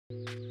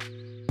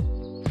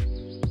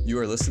You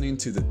are listening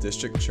to the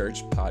District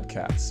Church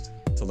podcast.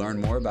 To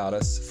learn more about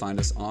us, find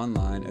us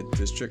online at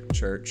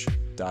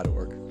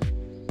districtchurch.org.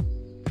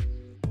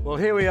 Well,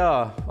 here we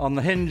are on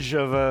the hinge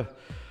of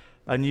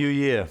a new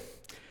year.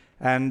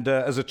 And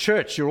as a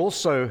church, you're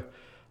also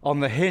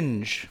on the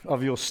hinge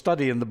of your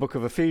study in the book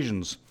of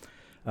Ephesians,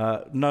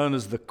 known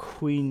as the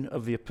Queen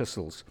of the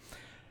Epistles.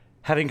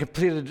 Having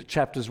completed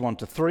chapters 1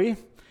 to 3,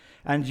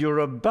 and you're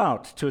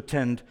about to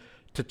attend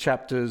to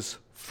chapters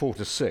 4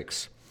 to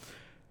 6.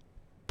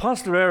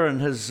 Pastor Aaron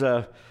has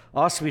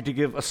asked me to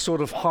give a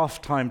sort of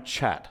halftime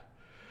chat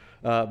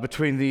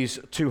between these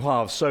two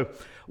halves. So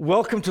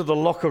welcome to the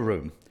locker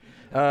room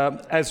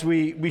as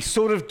we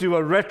sort of do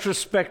a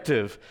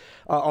retrospective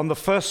on the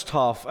first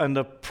half and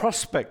a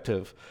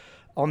prospective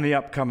on the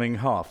upcoming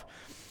half.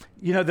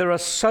 You know, there are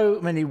so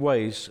many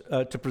ways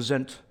to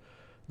present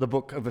the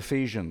book of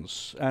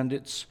Ephesians, and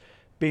it's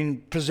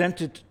been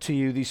presented to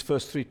you, these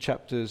first 3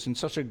 chapters, in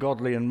such a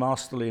godly and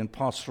masterly and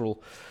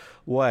pastoral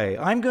way.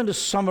 I'm going to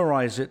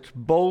summarize it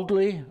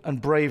boldly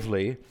and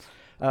bravely,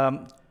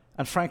 and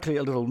frankly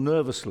a little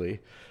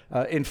nervously,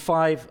 in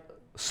 5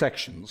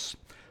 sections.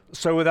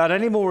 So without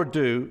any more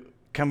ado,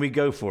 can we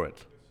go for it?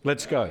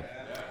 Let's go.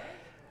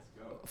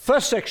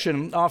 First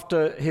section,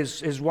 after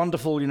his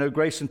wonderful,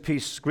 grace and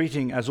peace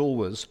greeting as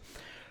always,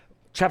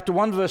 chapter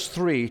 1 verse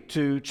 3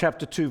 to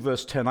chapter 2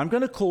 verse 10, I'm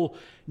going to call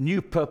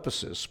new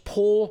purposes.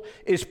 Paul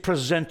is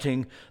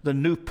presenting the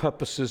new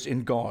purposes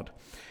in God.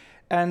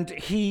 And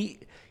he's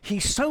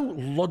so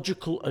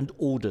logical and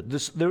ordered.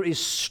 There is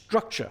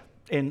structure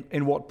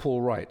in what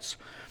Paul writes.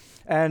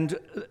 And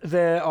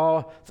there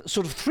are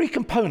sort of 3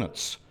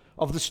 components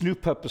of this new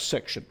purpose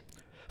section.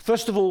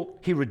 First of all,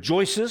 he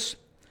rejoices.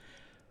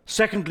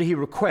 Secondly, he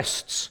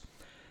requests.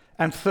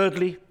 And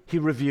thirdly, he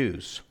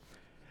reviews.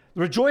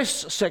 The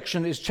rejoice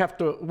section is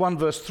chapter 1,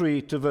 verse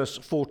 3 to verse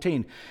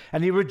 14.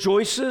 And he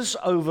rejoices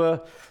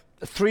over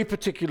 3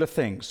 particular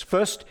things.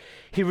 First,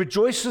 he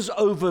rejoices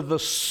over the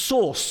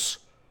source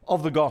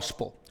of the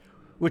gospel,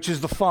 which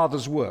is the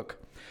Father's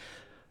work.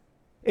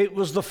 It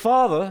was the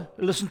Father,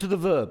 listen to the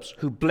verbs,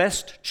 who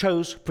blessed,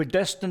 chose,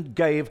 predestined,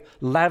 gave,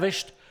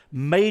 lavished,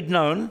 made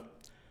known,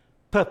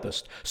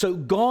 purposed. So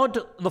God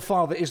the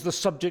Father is the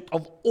subject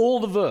of all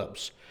the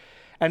verbs,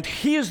 and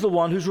he is the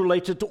one who's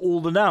related to all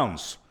the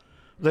nouns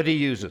that he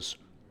uses.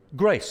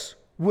 Grace,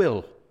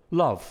 will,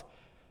 love,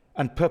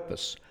 and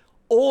purpose.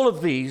 All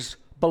of these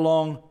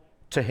belong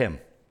to him.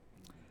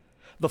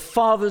 The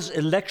Father's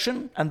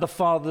election and the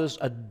Father's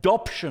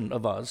adoption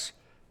of us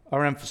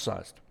are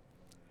emphasized.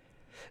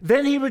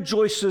 Then he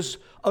rejoices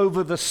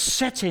over the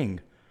setting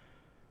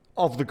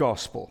of the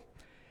gospel,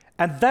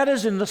 and that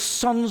is in the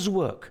Son's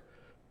work,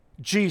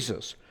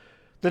 Jesus,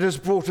 that has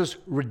brought us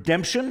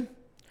redemption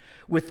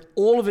with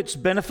all of its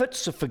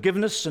benefits of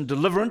forgiveness and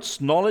deliverance,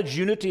 knowledge,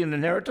 unity, and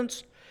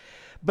inheritance.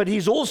 But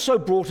he's also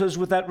brought us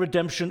with that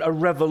redemption a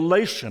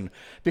revelation,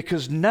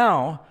 because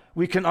now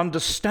we can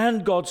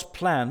understand God's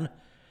plan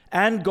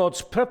and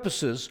God's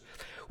purposes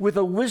with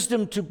a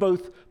wisdom to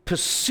both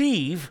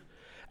perceive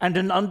and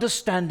an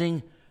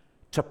understanding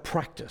to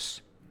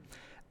practice.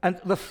 And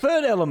the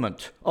third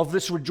element of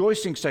this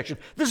rejoicing section,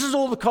 this is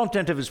all the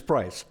content of his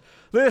praise.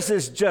 This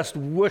is just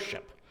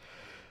worship.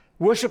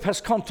 Worship has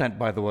content,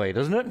 by the way,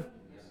 doesn't it?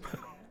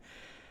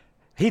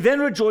 He then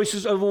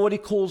rejoices over what he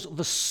calls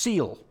the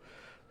seal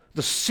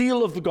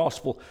of the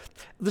gospel.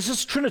 This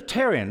is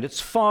Trinitarian.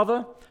 It's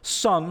Father,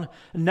 Son,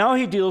 and now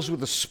he deals with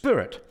the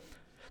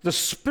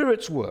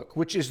Spirit's work,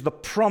 which is the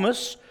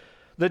promise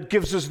that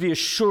gives us the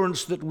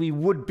assurance that we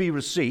would be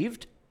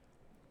received.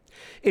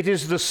 It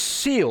is the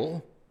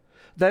seal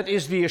that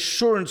is the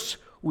assurance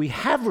we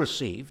have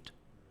received,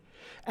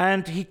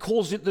 and he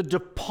calls it the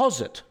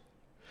deposit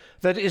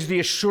that is the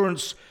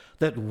assurance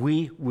that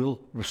we will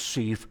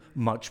receive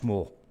much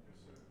more.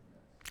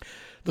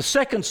 The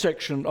second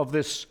section of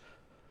this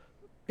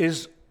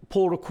is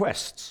Paul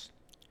requests.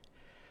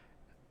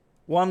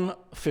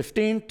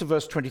 1:15 to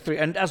verse 23.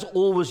 And as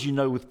always,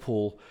 with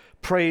Paul,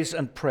 praise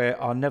and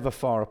prayer are never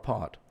far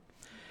apart.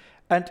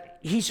 And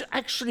he's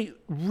actually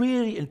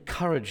really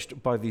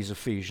encouraged by these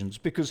Ephesians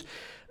because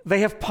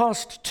they have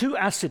passed 2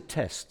 acid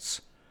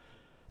tests: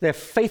 their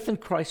faith in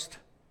Christ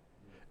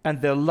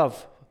and their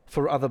love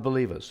for other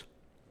believers.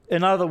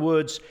 In other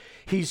words,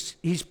 he's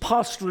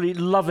pastorally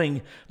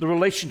loving the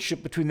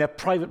relationship between their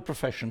private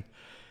profession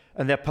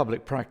and their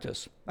public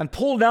practice. And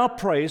Paul now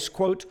prays,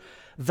 quote,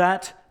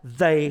 that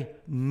they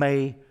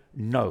may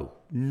know.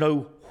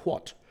 Know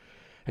what?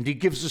 And he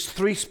gives us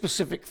 3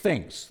 specific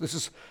things. This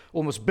is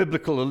almost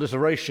biblical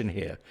alliteration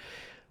here.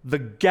 The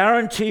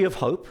guarantee of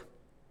hope,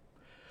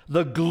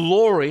 the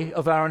glory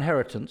of our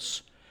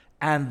inheritance,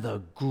 and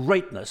the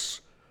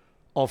greatness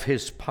of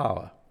his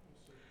power.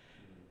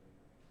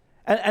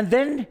 And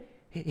then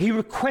he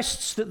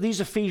requests that these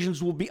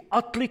Ephesians will be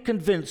utterly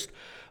convinced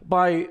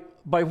by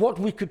what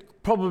we could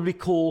probably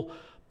call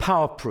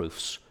power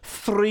proofs.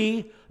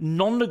 3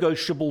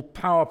 non-negotiable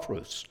power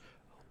proofs,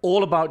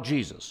 all about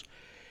Jesus.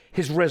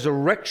 His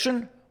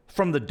resurrection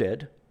from the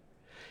dead,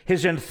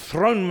 his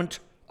enthronement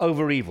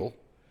over evil,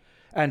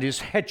 and his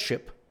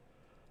headship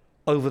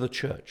over the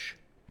church.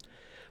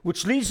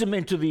 Which leads him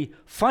into the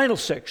final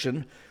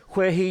section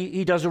where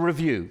he does a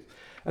review.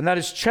 And that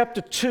is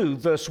chapter 2,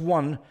 verse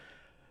 1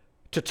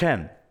 to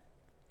 10.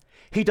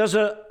 He does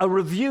a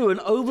review, an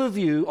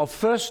overview of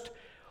first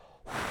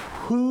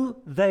who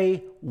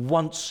they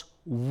once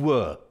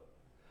were.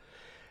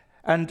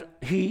 And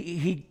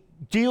he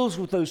deals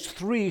with those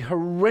three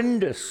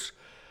horrendous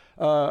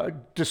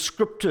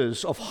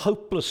descriptors of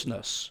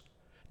hopelessness: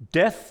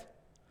 death,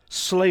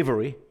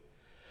 slavery,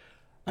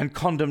 and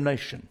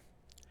condemnation.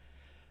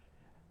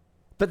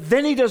 But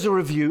then he does a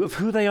review of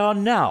who they are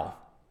now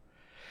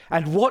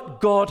and what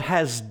God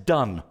has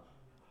done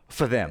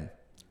for them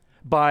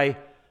by,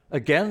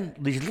 again,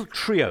 these little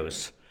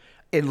trios: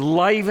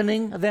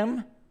 enlivening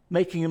them,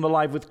 making them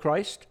alive with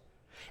Christ;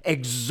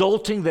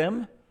 exalting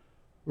them,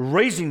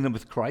 raising them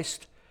with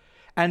Christ;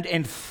 and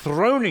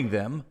enthroning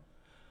them,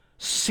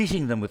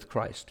 seating them with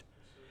Christ.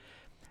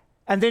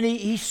 And then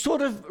he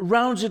sort of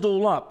rounds it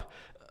all up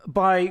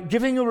by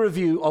giving a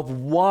review of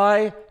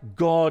why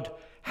God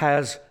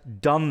has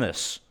done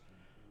this.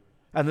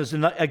 And there's,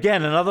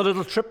 again, another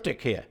little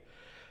triptych here.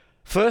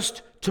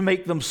 First, to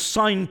make them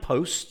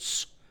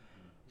signposts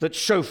that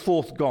show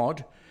forth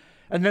God.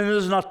 And then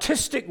there's an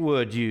artistic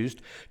word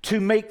used to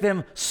make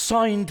them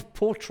signed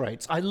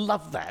portraits. I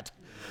love that.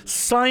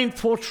 Signed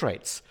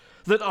portraits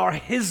that are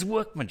his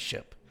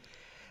workmanship.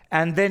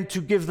 And then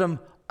to give them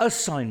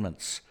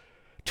assignments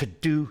to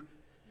do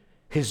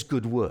his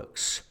good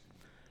works.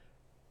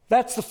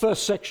 That's the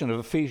first section of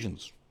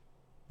Ephesians,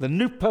 the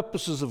new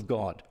purposes of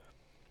God.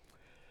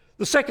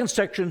 The second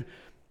section,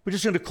 we're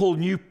just going to call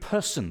new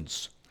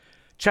persons.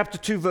 Chapter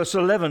 2, verse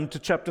 11 to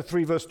chapter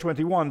 3, verse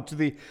 21, to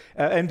the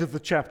end of the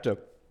chapter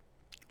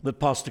that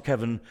Pastor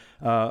Kevin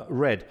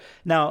read.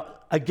 Now,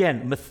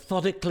 again,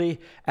 methodically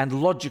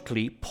and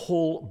logically,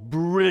 Paul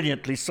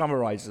brilliantly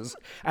summarizes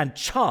and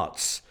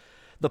charts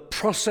the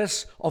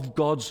process of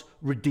God's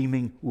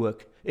redeeming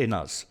work in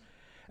us.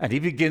 And he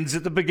begins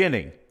at the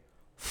beginning,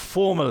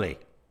 formally.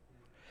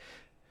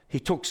 He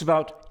talks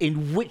about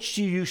in which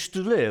you used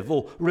to live,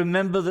 or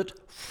remember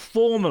that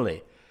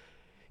formally.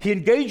 He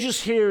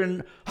engages here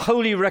in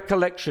holy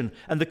recollection,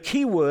 and the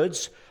key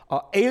words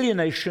are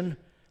alienation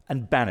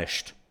and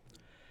banished.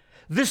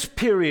 This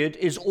period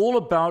is all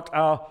about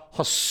our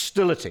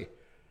hostility.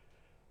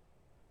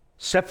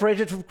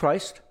 Separated from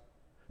Christ,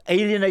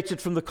 alienated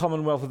from the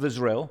commonwealth of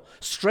Israel,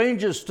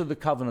 strangers to the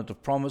covenant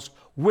of promise,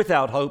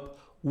 without hope,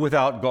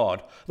 without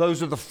God.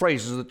 Those are the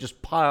phrases that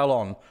just pile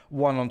on,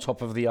 one on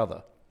top of the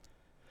other.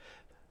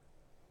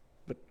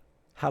 But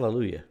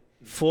hallelujah,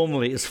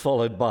 formally is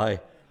followed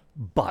by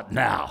but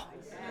now.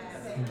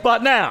 Yes.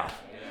 But now.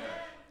 Yes.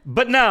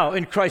 But now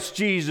in Christ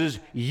Jesus,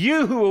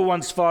 you who were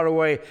once far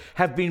away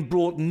have been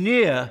brought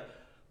near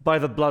by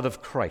the blood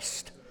of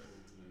Christ.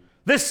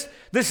 This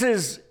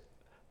is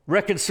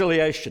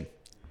reconciliation.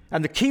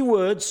 And the key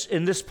words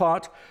in this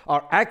part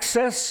are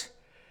access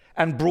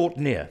and brought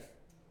near.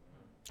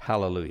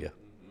 Hallelujah.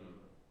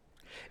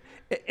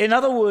 In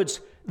other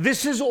words,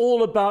 this is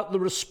all about the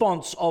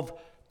response of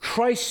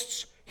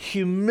Christ's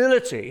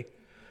humility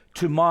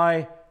to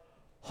my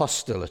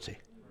hostility.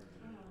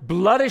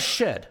 Blood is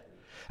shed,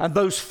 and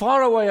those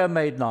far away are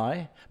made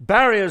nigh,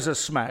 barriers are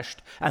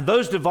smashed, and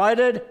those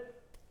divided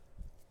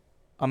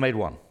are made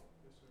one.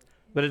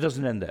 But it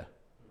doesn't end there.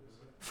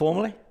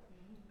 Formally,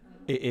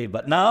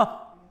 but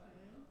now,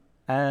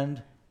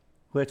 and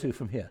where to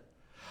from here?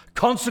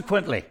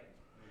 Consequently,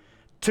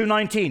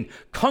 2:19,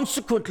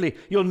 consequently,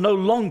 you're no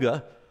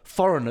longer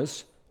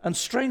foreigners and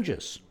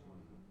strangers.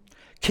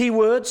 Key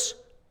words,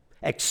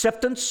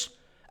 acceptance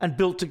and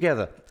built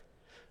together.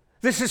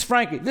 This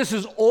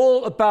is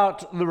all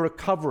about the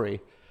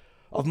recovery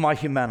of my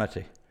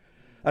humanity.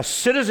 A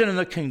citizen in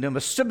the kingdom,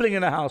 a sibling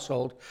in a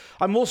household.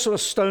 I'm also a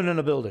stone in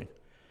a building.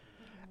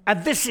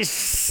 And this is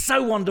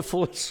so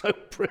wonderful and so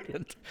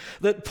brilliant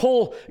that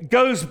Paul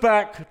goes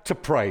back to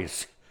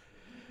praise.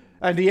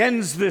 And he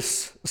ends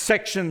this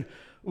section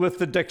with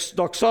the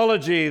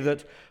doxology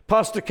that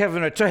Pastor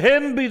Kevin read. To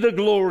him be the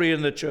glory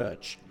in the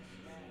church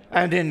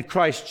and in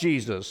Christ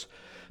Jesus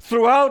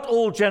throughout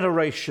all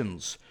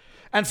generations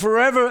and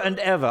forever and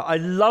ever. I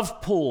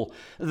love Paul,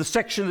 the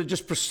section that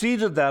just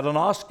preceded that on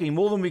asking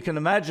more than we can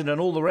imagine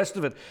and all the rest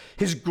of it.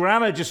 His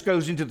grammar just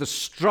goes into the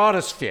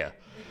stratosphere.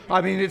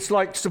 I mean, it's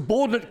like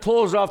subordinate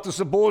clause after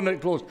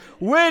subordinate clause.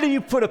 Where do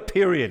you put a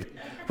period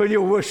when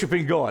you're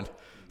worshiping God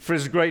for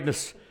his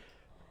greatness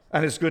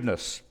and his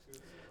goodness?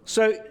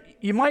 So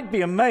you might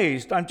be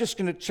amazed. I'm just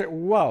going to check.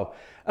 Wow.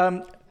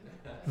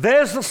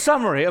 There's the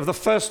summary of the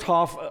first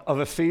half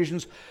of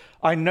Ephesians.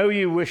 I know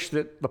you wish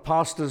that the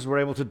pastors were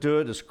able to do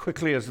it as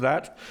quickly as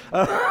that.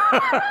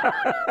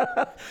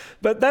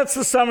 But that's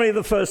the summary of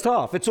the first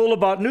half. It's all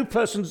about new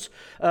persons,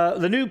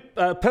 the new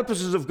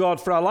purposes of God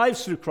for our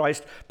lives through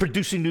Christ,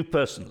 producing new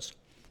persons.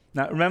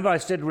 Now, remember I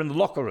said we're in the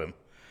locker room.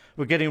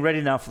 We're getting ready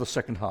now for the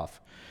second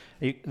half.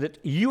 That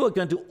you are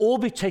going to all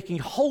be taking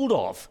hold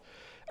of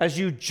as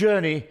you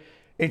journey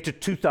into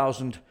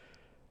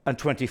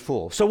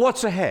 2024. So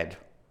what's ahead?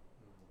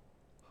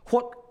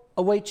 What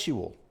awaits you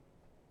all?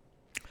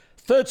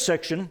 Third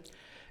section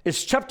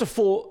is chapter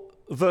 4,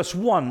 verse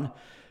 1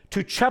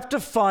 to chapter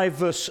 5,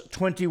 verse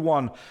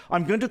 21.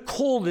 I'm going to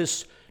call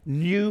this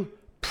New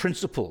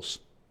Principles.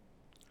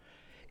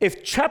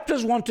 If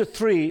chapters 1 to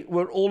 3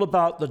 were all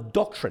about the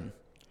doctrine,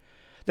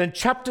 then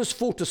chapters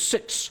 4 to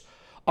 6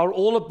 are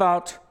all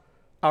about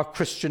our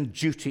Christian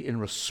duty in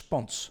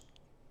response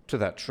to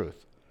that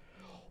truth.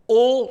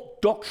 All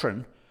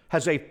doctrine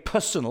has a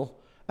personal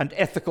and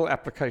ethical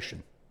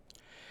application.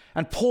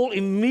 And Paul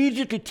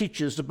immediately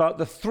teaches about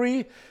the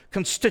three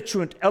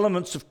constituent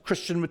elements of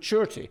Christian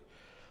maturity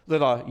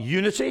that are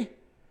unity,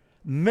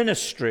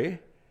 ministry,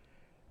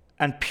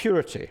 and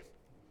purity.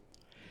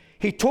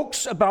 He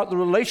talks about the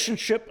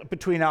relationship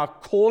between our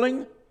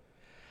calling,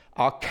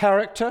 our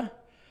character,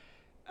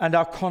 and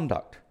our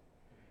conduct.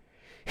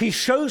 He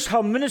shows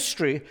how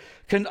ministry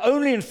can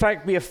only, in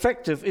fact, be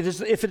effective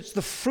if it's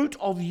the fruit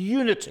of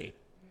unity.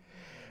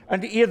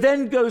 And he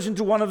then goes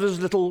into one of his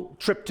little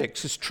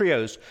triptychs, his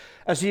trios,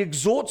 as he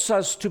exhorts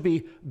us to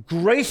be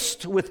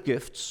graced with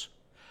gifts,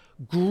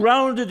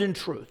 grounded in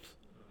truth,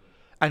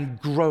 and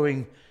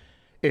growing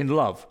in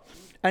love.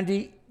 And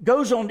he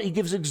goes on, he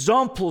gives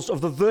examples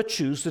of the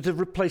virtues that have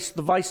replaced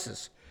the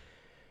vices.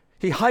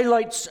 He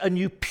highlights a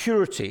new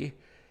purity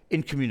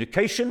in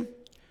communication,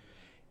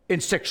 in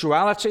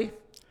sexuality,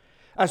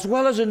 as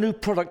well as a new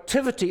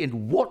productivity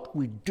in what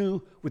we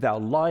do with our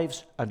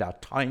lives and our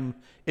time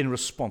in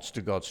response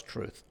to God's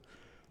truth.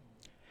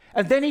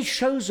 And then he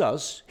shows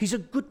us, he's a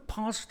good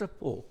pastor,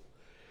 Paul.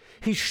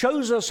 He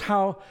shows us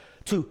how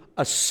to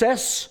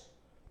assess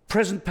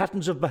present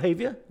patterns of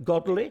behavior,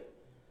 godly.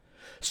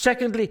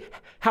 Secondly,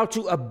 how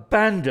to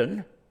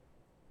abandon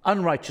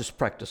unrighteous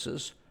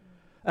practices.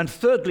 And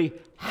thirdly,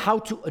 how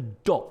to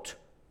adopt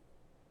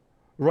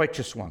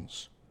righteous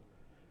ones.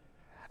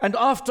 And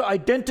after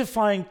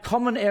identifying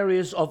common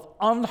areas of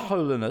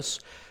unholiness,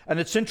 and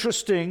it's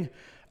interesting,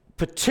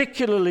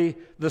 particularly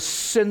the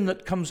sin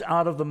that comes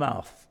out of the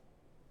mouth,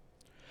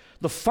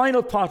 the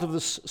final part of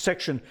this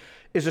section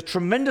is a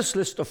tremendous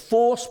list of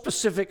 4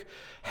 specific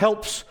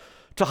helps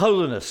to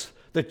holiness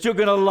that you're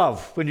going to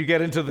love when you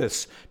get into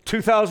this.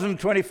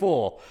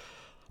 2024,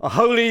 a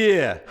holy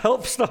year,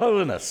 helps to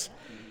holiness.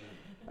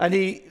 And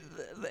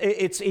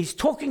he's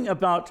talking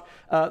about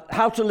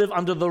how to live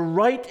under the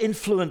right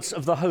influence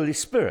of the Holy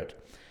Spirit.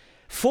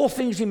 4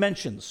 things he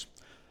mentions: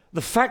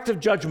 the fact of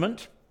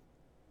judgment,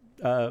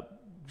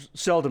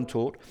 seldom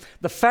taught,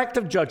 the fact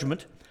of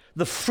judgment,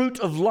 the fruit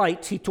of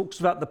light. He talks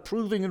about the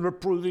proving and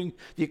reproving,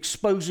 the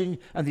exposing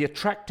and the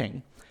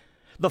attracting,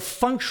 the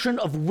function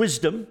of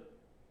wisdom,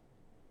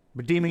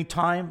 redeeming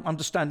time,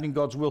 understanding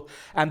God's will,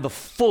 and the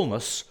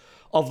fullness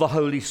of the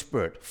Holy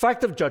Spirit.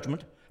 Fact of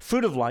judgment,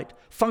 fruit of light,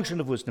 function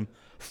of wisdom,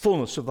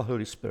 fullness of the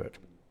Holy Spirit.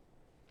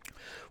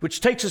 Which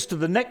takes us to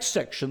the next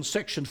section,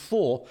 section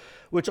 4,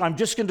 which I'm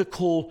just going to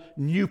call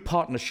new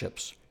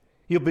partnerships.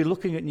 You'll be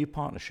looking at new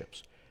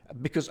partnerships.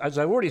 Because, as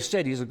I already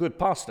said, he's a good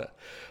pastor.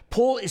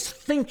 Paul is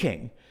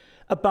thinking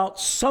about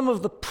some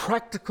of the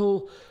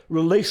practical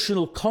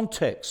relational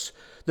contexts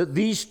that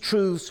these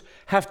truths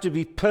have to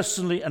be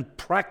personally and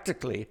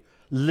practically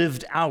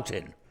lived out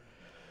in.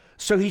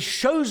 So he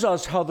shows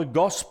us how the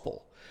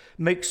gospel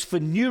makes for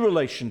new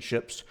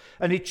relationships,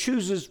 and he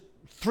chooses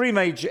 3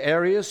 major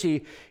areas.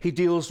 He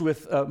deals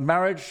with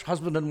marriage,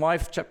 husband and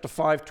wife, chapter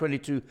 5,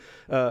 22,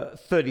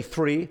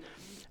 33.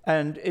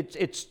 And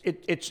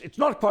it's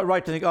not quite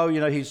right to think, oh,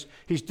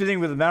 he's dealing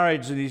with the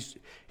marriage and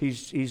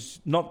he's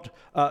not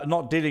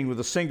dealing with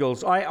the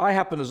singles. I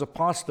happen as a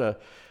pastor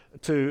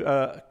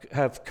to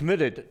have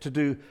committed to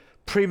do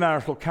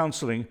premarital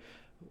counseling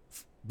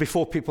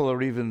before people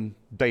are even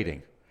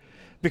dating.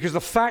 Because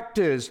the fact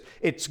is,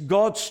 it's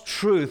God's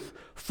truth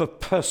for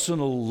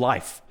personal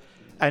life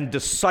and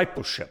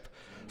discipleship.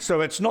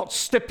 So it's not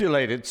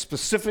stipulated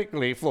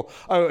specifically for,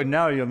 oh, and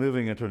now you're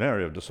moving into an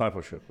area of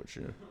discipleship, which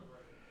you...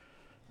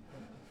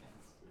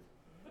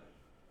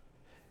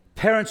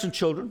 Parents and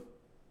children,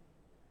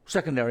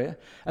 second area.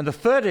 And the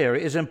third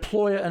area is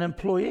employer and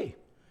employee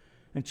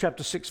in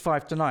chapter 6,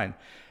 5 to 9.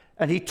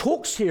 And he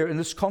talks here in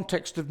this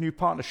context of new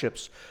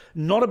partnerships,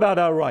 not about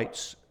our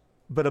rights,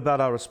 but about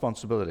our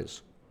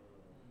responsibilities.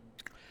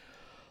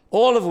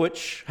 All of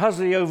which, how's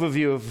the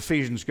overview of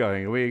Ephesians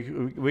going? Are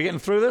we getting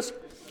through this?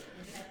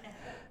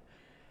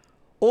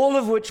 All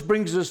of which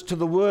brings us to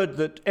the word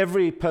that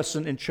every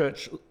person in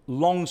church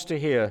longs to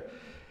hear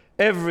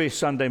every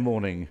Sunday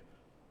morning.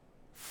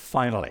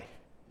 Finally.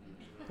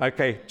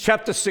 Okay,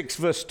 chapter 6,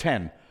 verse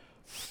 10.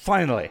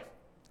 Finally.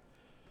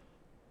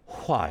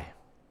 Why?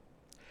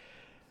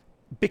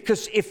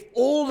 Because if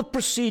all the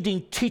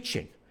preceding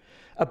teaching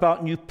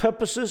about new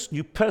purposes,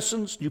 new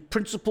persons, new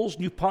principles,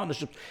 new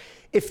partnerships,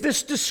 if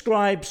this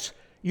describes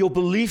your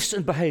beliefs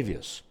and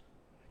behaviors,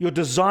 your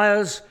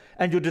desires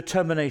and your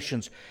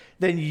determinations,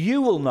 then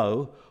you will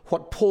know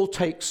what Paul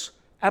takes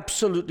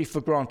absolutely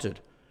for granted,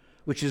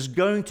 which is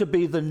going to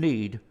be the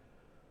need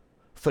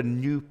for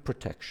new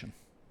protection.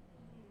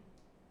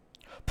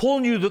 Paul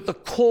knew that the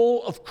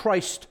call of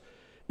Christ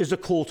is a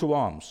call to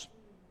arms,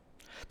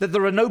 that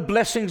there are no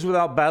blessings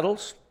without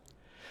battles,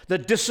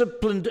 that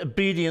disciplined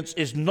obedience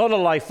is not a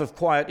life of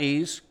quiet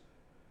ease,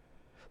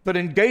 but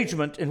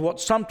engagement in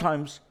what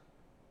sometimes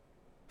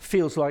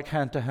feels like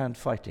hand-to-hand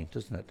fighting,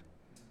 doesn't it?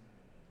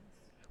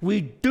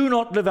 We do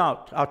not live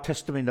out our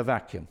testimony in a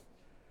vacuum.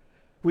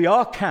 We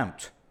are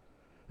camped,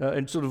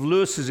 in sort of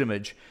Lewis's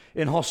image,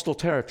 in hostile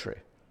territory.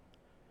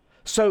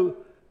 So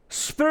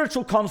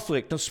spiritual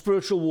conflict and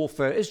spiritual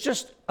warfare is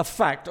just a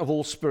fact of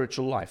all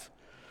spiritual life.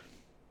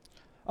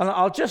 And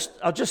I'll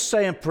just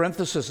say in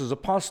parenthesis, as a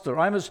pastor,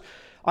 I'm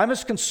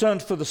as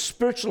concerned for the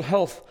spiritual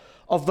health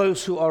of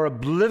those who are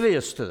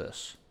oblivious to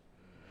this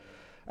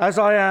as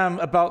I am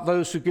about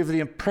those who give the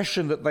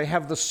impression that they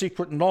have the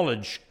secret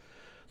knowledge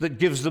that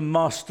gives them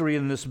mastery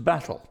in this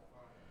battle.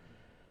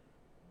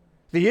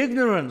 The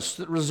ignorance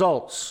that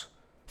results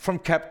from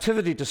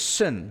captivity to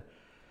sin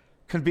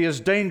can be as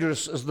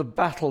dangerous as the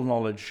battle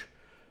knowledge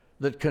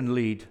that can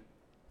lead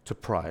to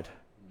pride.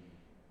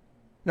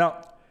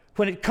 Now,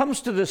 when it comes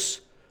to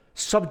this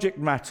subject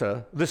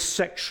matter, this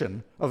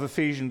section of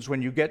Ephesians,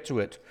 when you get to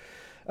it,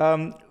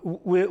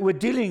 we're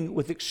dealing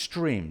with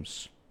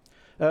extremes.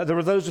 There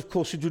are those, of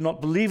course, who do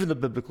not believe in the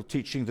biblical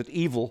teaching that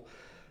evil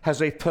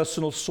has a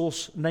personal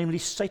source, namely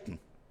Satan.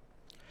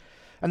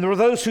 And there are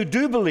those who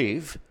do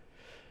believe,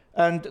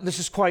 and this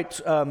is quite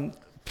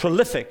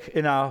prolific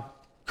in our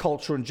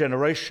culture and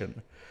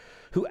generation,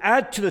 who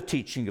add to the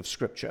teaching of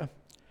Scripture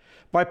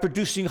by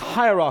producing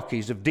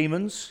hierarchies of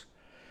demons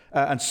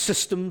and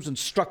systems and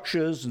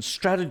structures and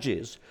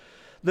strategies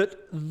that,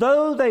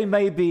 though they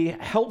may be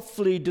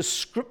helpfully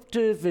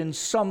descriptive in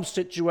some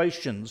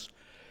situations,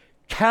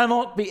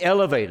 cannot be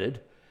elevated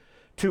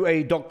to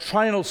a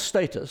doctrinal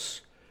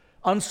status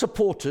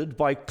unsupported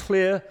by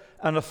clear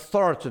and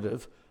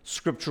authoritative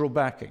scriptural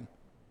backing.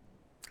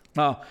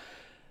 Now,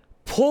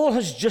 Paul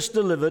has just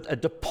delivered a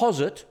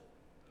deposit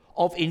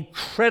of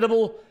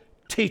incredible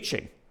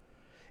teaching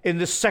in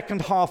the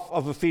second half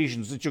of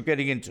Ephesians that you're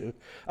getting into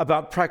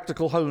about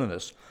practical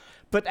holiness.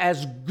 But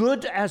as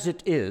good as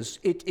it is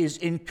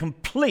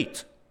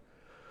incomplete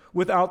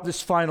without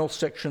this final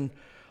section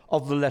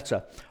of the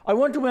letter. I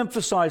want to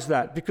emphasize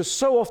that because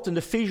so often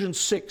Ephesians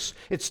 6,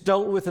 it's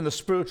dealt with in the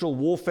spiritual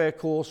warfare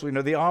course,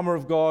 the armor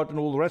of God and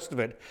all the rest of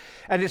it,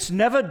 and it's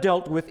never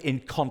dealt with in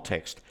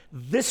context.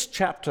 This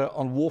chapter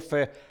on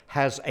warfare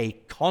has a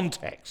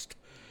context.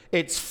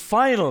 It's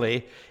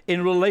finally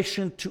in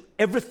relation to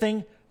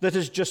everything that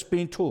has just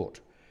been taught.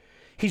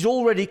 He's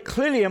already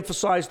clearly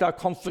emphasized our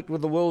conflict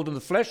with the world and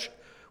the flesh,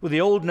 with the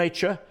old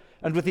nature,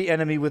 and with the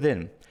enemy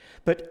within.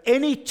 But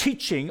any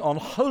teaching on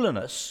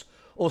holiness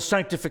or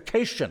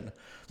sanctification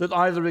that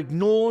either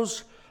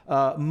ignores,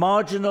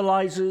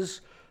 marginalizes,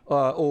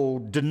 or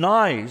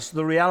denies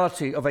the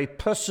reality of a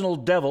personal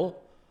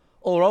devil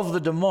or of the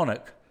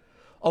demonic,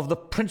 of the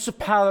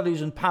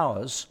principalities and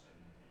powers,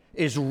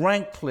 is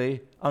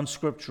rankly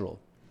unscriptural.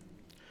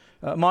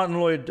 Martin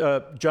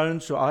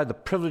Lloyd-Jones, who I had the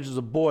privilege as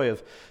a boy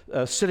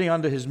of sitting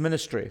under his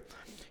ministry,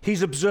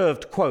 he's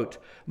observed, quote,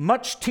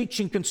 "Much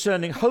teaching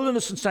concerning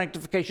holiness and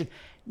sanctification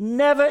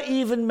never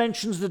even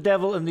mentions the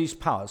devil and these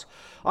powers."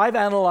 I've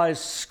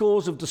analyzed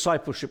scores of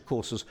discipleship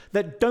courses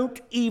that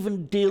don't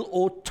even deal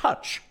or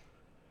touch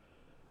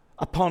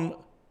upon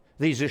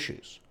these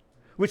issues,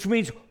 which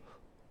means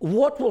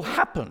what will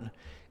happen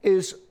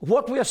is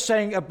what we are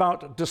saying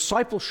about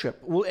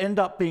discipleship will end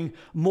up being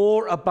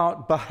more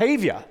about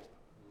behavior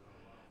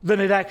than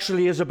it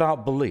actually is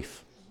about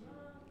belief.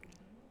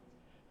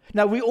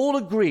 Now, we all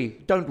agree,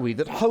 don't we,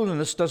 that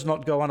holiness does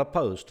not go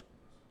unopposed.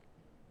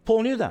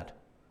 Paul knew that.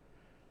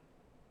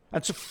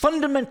 And so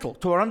fundamental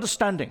to our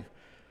understanding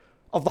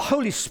of the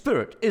Holy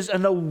Spirit is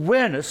an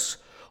awareness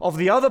of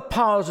the other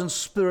powers and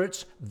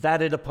spirits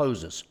that it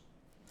opposes.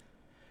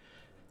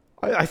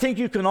 I think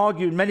you can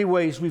argue in many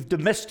ways we've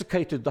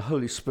domesticated the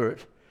Holy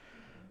Spirit.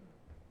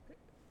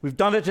 We've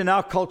done it in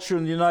our culture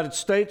in the United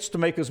States to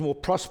make us more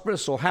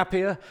prosperous or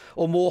happier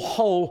or more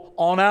whole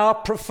on our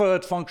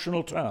preferred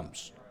functional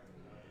terms.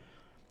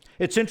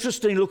 It's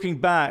interesting looking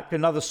back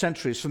in other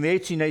centuries, from the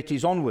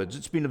 1880s onwards,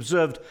 it's been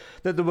observed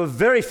that there were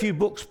very few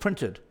books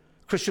printed,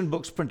 Christian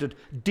books printed,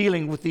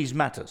 dealing with these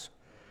matters.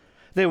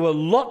 There were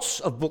lots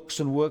of books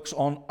and works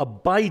on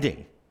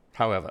abiding,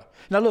 however.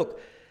 Now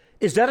look,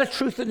 is that a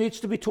truth that needs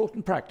to be taught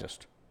and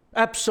practiced?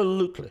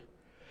 Absolutely.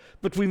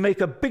 But we make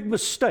a big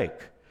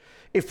mistake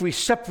if we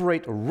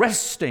separate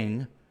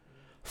resting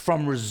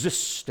from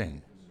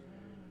resisting.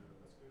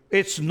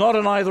 It's not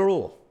an either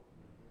or.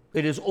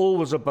 It is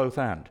always a both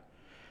and.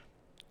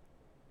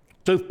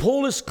 So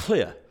Paul is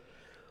clear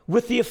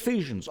with the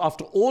Ephesians,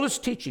 after all his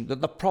teaching,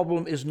 that the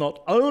problem is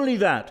not only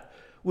that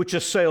which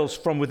assails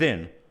from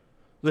within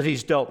that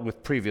he's dealt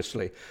with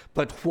previously,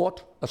 but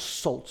what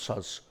assaults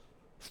us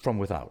from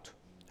without.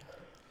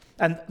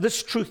 And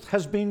this truth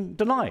has been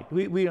denied.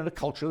 We are in a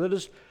culture that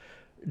is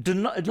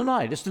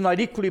denied. It's denied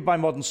equally by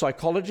modern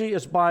psychology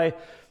as by,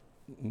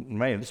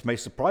 this may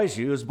surprise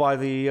you, as by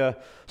the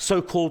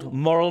so-called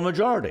moral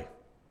majority.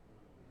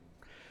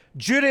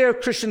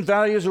 Judeo-Christian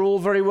values are all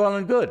very well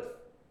and good,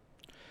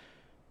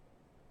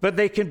 but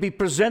they can be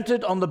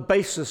presented on the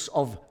basis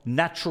of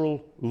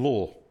natural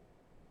law.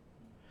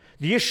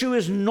 The issue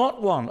is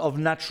not one of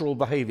natural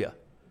behavior,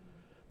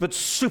 but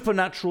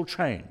supernatural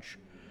change,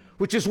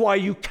 which is why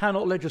you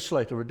cannot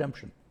legislate a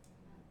redemption.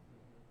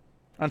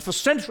 And for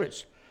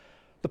centuries,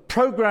 the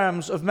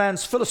programs of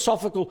man's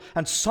philosophical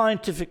and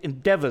scientific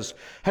endeavors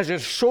has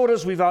assured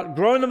us we've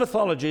outgrown the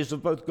mythologies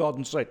of both God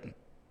and Satan.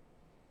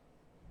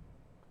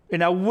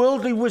 In our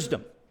worldly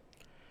wisdom,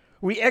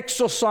 we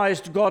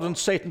exorcised God and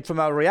Satan from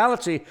our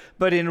reality,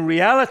 but in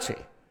reality,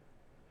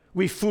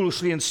 we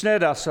foolishly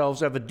ensnared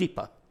ourselves ever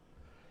deeper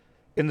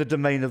in the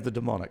domain of the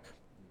demonic.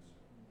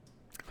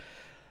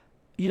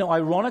 You know,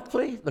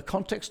 ironically, the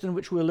context in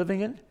which we're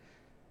living in,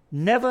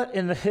 never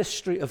in the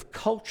history of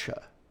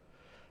culture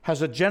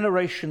has a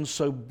generation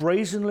so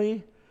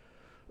brazenly,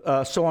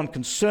 so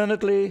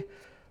unconcernedly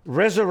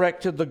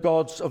resurrected the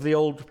gods of the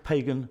old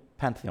pagan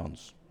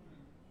pantheons.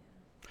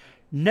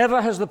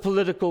 Never has the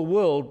political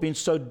world been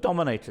so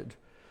dominated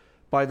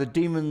by the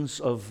demons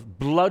of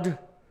blood,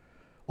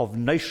 of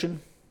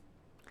nation,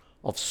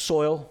 of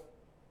soil,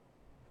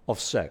 of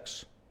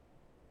sex.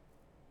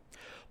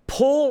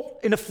 Paul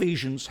in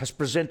Ephesians has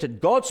presented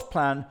God's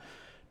plan,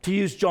 to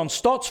use John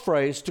Stott's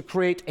phrase, to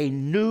create a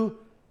new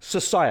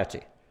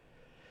society.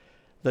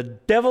 The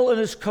devil and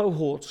his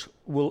cohorts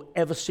will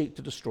ever seek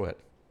to destroy it.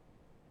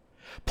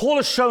 Paul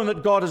has shown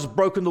that God has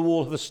broken the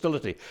wall of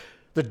hostility.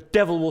 The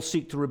devil will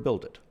seek to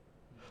rebuild it.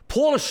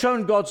 Paul has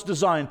shown God's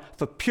design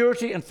for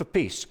purity and for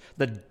peace.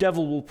 The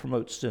devil will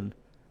promote sin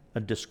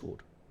and discord.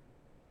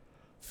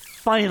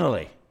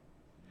 Finally,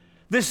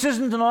 this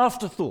isn't an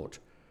afterthought.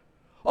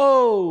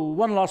 Oh,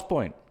 one last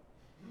point.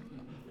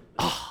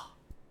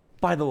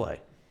 By the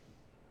way,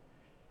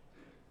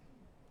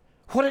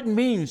 what it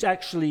means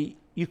actually,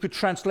 you could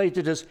translate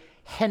it as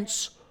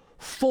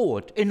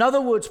henceforward. In other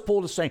words,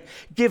 Paul is saying,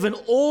 given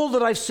all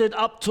that I've said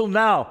up till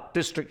now,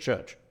 District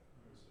Church,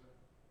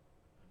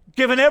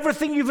 given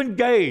everything you've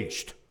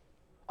engaged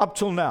up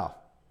till now,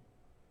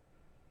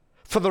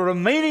 for the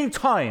remaining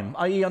time,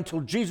 i.e.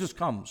 until Jesus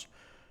comes,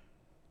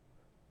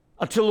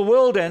 until the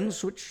world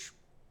ends, which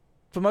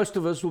for most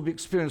of us will be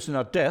experienced in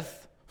our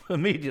death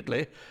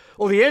immediately,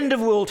 or the end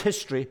of world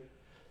history,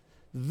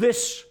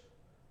 this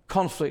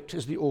conflict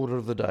is the order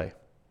of the day.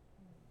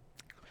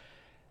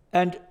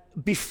 And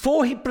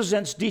before he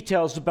presents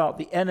details about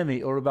the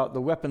enemy or about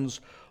the weapons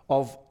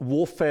of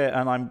warfare,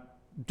 and I'm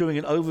doing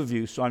an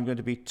overview, so I'm going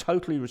to be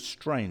totally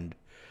restrained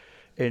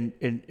in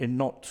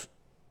not,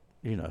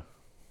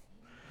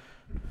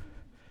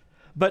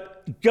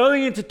 But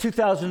going into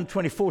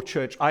 2024,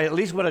 church, I at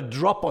least want to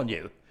drop on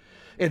you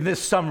in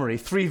this summary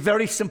 3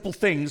 very simple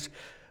things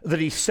that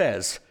he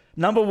says.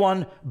 Number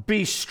 1,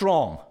 be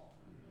strong.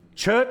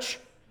 Church,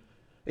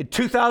 in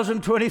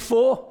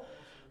 2024,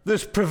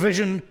 there's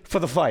provision for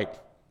the fight.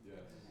 Yes.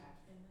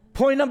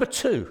 Point number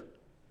 2,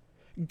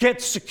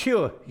 get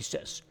secure, he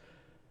says.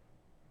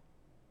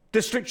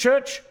 District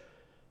Church,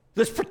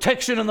 there's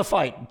protection in the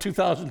fight in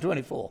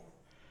 2024.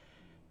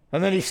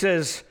 And then he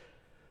says,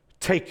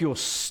 take your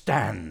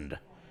stand.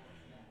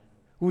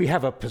 We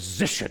have a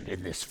position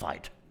in this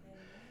fight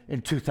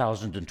in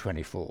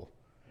 2024.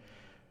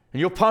 And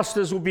your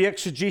pastors will be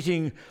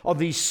exegeting on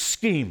these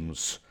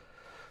schemes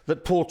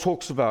that Paul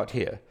talks about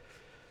here.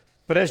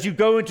 But as you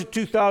go into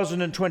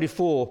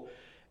 2024,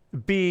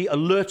 be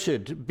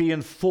alerted, be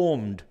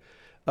informed,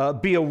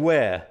 be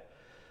aware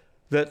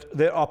that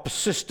there are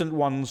persistent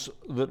ones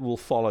that will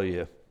follow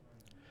you.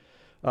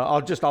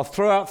 I'll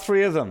throw out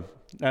 3 of them,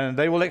 and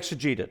they will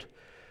exegete it.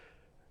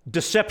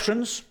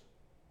 Deceptions.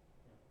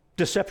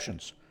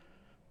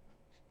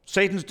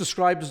 Satan's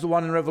described as the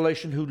one in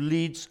Revelation who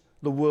leads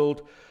the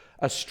world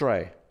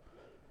astray.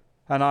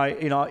 And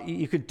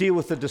you could deal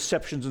with the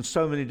deceptions in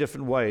so many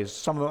different ways.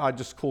 Some of them I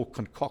just call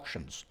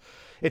concoctions.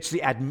 It's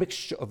the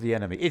admixture of the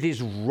enemy. It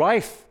is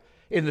rife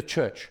in the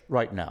church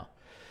right now.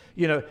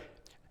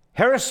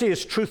 Heresy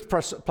is truth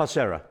plus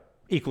error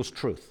equals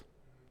truth.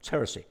 It's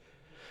heresy.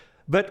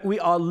 But we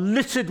are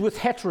littered with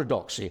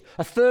heterodoxy.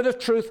 A third of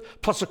truth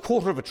plus a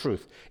quarter of a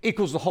truth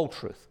equals the whole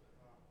truth.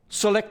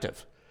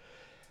 Selective.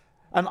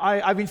 And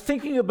I've been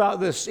thinking about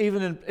this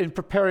even in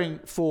preparing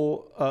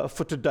for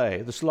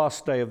today, this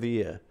last day of the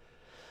year,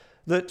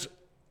 that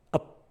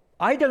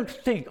I don't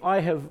think I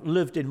have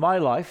lived in my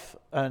life,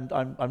 and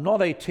I'm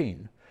not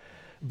 18,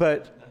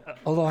 but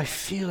although I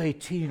feel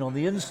 18 on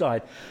the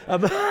inside,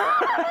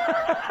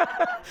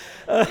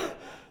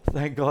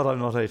 thank God I'm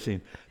not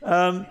 18.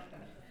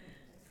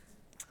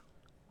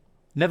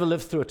 Never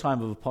lived through a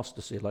time of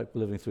apostasy like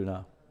we're living through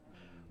now.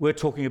 We're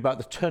talking about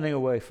the turning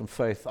away from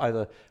faith,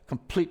 either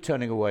complete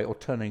turning away or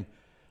turning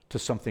to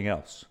something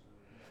else.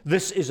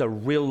 This is a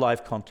real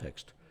life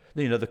context.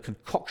 The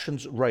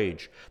concoctions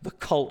rage, the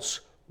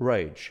cults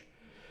rage.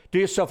 Do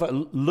yourself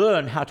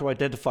learn how to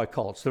identify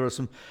cults. There are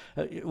some,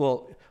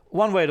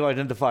 one way to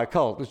identify a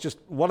cult is just,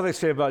 what do they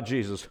say about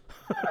Jesus?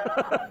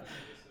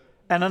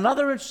 And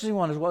another interesting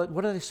one is,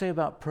 what do they say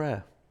about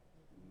prayer?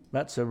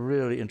 That's a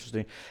really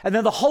interesting. And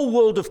then the whole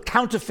world of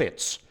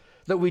counterfeits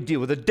that we deal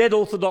with, the dead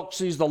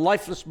orthodoxies, the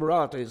lifeless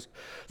moralities,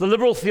 the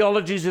liberal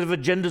theologies that have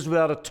agendas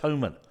without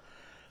atonement.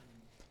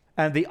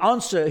 And the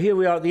answer, here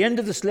we are at the end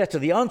of this letter,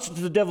 the answer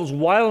to the devil's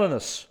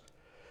wiliness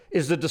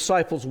is the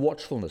disciples'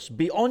 watchfulness.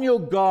 Be on your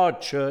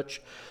guard,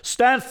 church.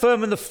 Stand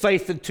firm in the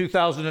faith in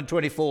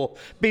 2024.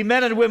 Be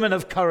men and women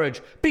of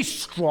courage. Be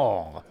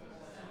strong.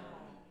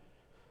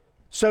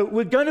 So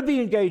we're going to be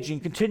engaging,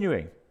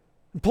 continuing.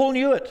 Paul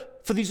knew it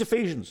for these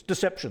Ephesians,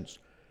 deceptions.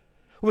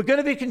 We're going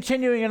to be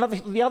continuing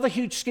the other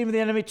huge scheme of the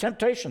enemy,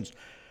 temptations.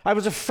 I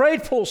was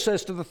afraid, Paul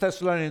says to the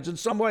Thessalonians, in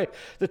some way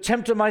the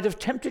tempter might have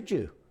tempted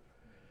you.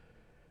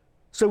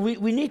 So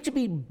we need to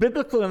be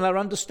biblical in our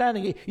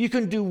understanding. You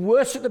can do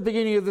worse at the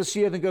beginning of this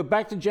year than go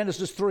back to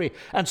Genesis 3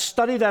 and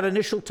study that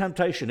initial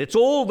temptation. It's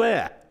all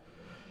there.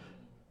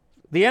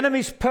 The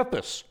enemy's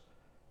purpose.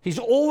 He's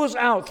always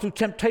out through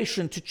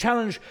temptation to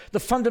challenge the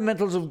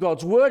fundamentals of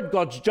God's word,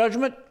 God's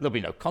judgment, there'll be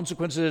no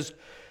consequences,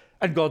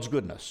 and God's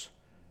goodness.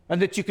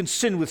 And that you can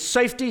sin with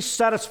safety,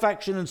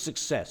 satisfaction, and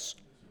success.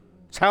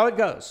 It's how it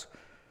goes.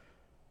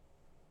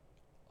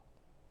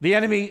 The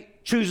enemy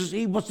chooses,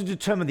 he wants to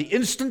determine the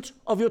instant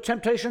of your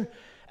temptation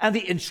and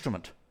the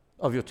instrument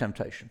of your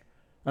temptation.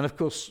 And of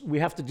course, we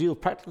have to deal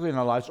practically in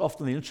our lives.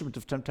 Often the instrument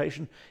of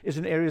temptation is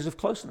in areas of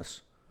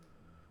closeness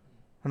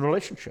and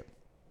relationship.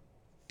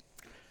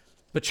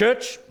 The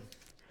church,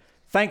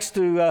 thanks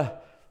to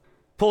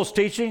Paul's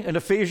teaching in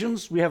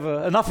Ephesians, we have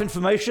enough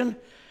information.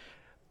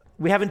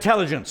 We have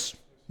intelligence.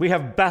 We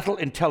have battle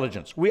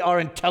intelligence. We are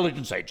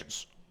intelligence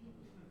agents.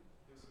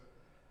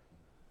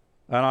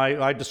 And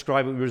I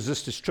describe it, we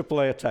resist his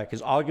AAA attack,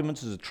 his arguments,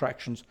 his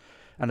attractions,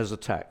 and his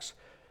attacks.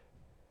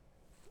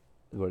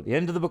 We're at the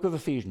end of the book of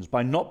Ephesians,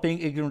 by not being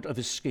ignorant of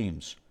his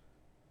schemes,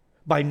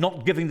 by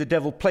not giving the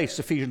devil place,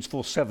 Ephesians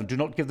 4:7, do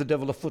not give the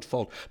devil a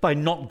foothold, by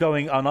not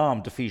going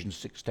unarmed, Ephesians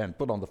 6:10,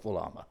 put on the full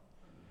armor.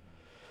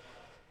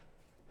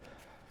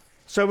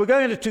 So we're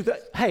going into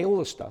all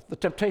this stuff, the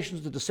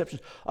temptations, the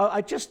deceptions.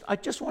 I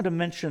just want to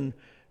mention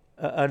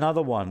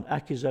another one,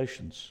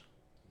 accusations.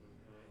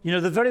 You know,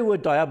 the very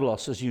word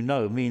diabolos, as you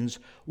know, means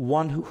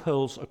one who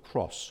hurls a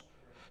cross.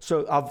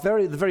 So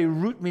the very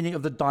root meaning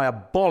of the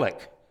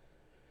diabolic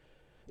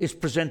is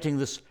presenting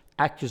this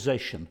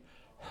accusation,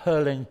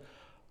 hurling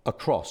a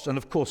cross. And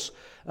of course,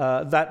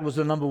 that was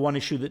the number one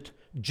issue that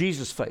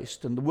Jesus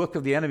faced. And the work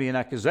of the enemy in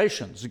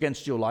accusations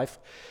against your life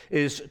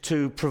is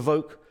to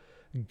provoke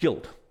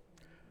guilt.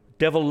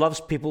 Devil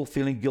loves people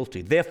feeling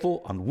guilty,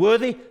 therefore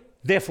unworthy,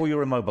 therefore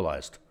you're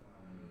immobilized.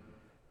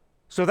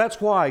 So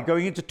that's why,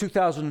 going into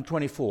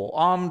 2024,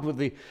 armed with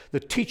the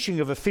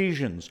teaching of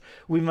Ephesians,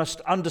 we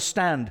must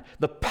understand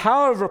the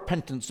power of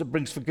repentance that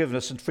brings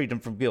forgiveness and freedom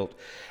from guilt.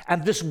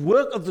 And this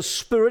work of the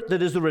Spirit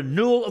that is the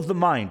renewal of the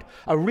mind,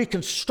 a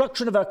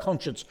reconstruction of our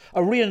conscience,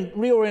 a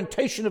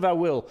reorientation of our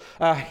will,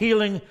 a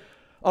healing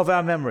of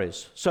our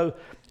memories. So,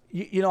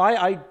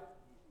 I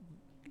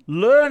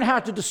learn how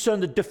to discern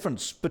the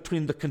difference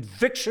between the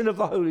conviction of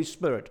the Holy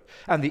Spirit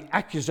and the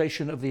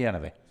accusation of the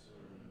enemy.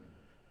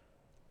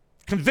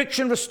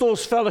 Conviction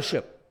restores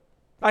fellowship.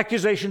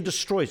 Accusation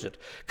destroys it.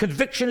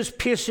 Conviction is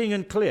piercing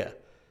and clear.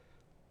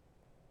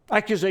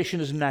 Accusation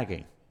is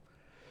nagging.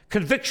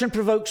 Conviction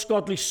provokes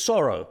godly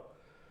sorrow.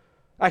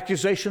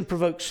 Accusation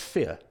provokes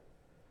fear.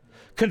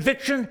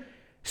 Conviction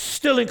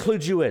still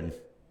includes you in.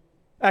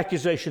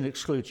 Accusation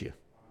excludes you.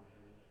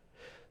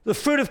 The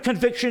fruit of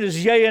conviction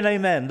is yea and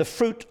amen. The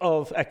fruit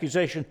of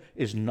accusation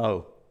is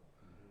no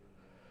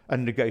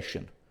and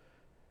negation.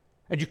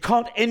 And you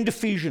can't end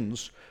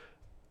Ephesians.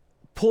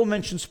 Paul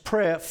mentions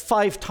prayer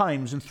 5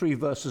 times in 3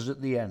 verses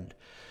at the end.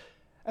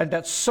 And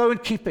that's so in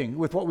keeping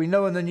with what we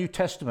know in the New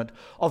Testament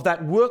of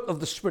that work of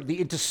the Spirit,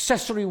 the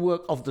intercessory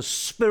work of the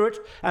Spirit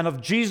and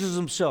of Jesus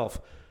himself.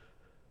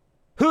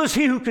 Who is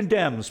he who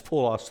condemns?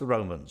 Paul asks the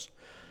Romans.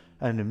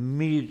 And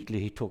immediately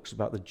he talks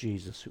about the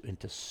Jesus who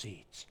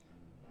intercedes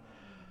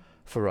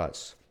for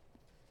us.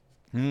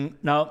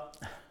 Now,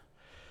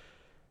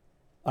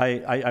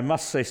 I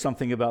must say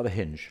something about the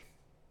hinge.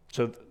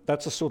 So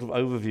that's a sort of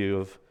overview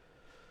of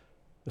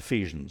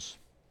Ephesians,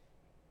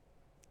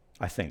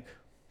 I think.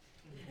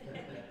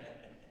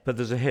 But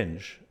there's a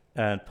hinge,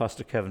 and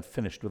Pastor Kevin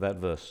finished with that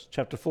verse.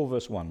 Chapter 4,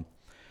 verse 1.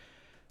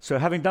 So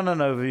having done an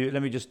overview,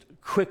 let me just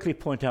quickly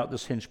point out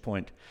this hinge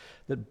point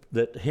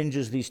that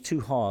hinges these 2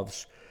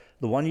 halves,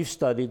 the one you've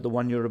studied, the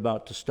one you're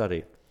about to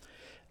study.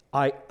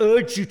 I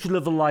urge you to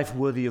live a life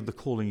worthy of the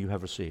calling you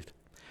have received.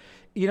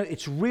 You know,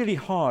 it's really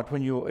hard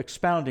when you're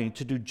expounding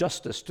to do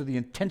justice to the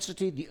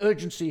intensity, the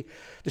urgency,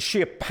 the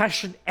sheer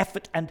passion,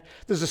 effort, and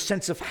there's a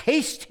sense of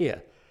haste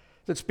here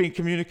that's being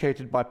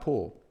communicated by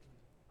Paul.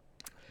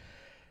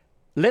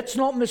 Let's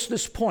not miss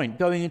this point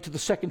going into the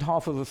second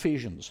half of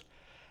Ephesians.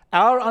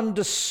 Our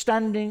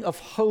understanding of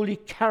holy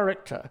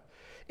character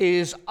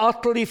is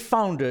utterly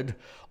founded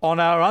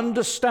on our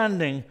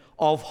understanding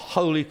of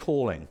holy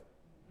calling.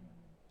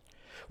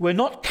 We're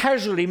not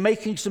casually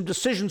making some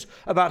decisions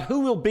about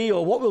who we'll be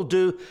or what we'll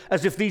do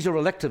as if these are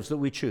electives that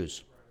we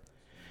choose.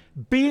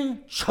 Being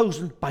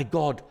chosen by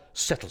God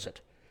settles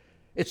it.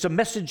 It's a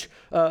message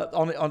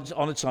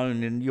on its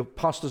own, and your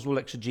pastors will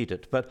exegete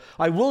it. But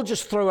I will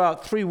just throw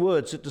out 3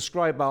 words that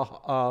describe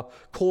our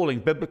calling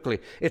biblically.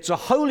 It's a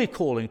holy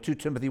calling, 2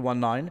 Timothy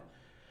 1:9.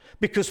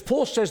 Because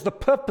Paul says the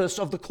purpose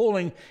of the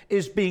calling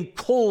is being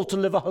called to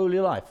live a holy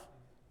life.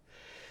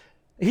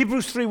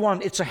 Hebrews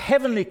 3:1, it's a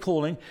heavenly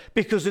calling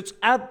because it's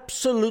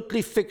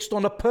absolutely fixed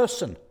on a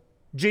person,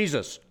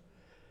 Jesus.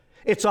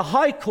 It's a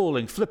high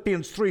calling,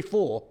 Philippians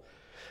 3:4,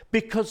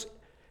 because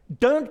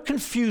don't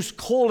confuse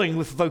calling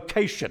with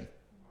vocation.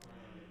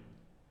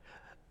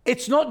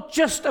 It's not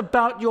just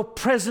about your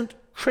present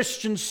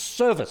Christian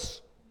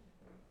service.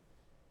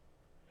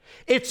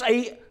 It's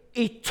an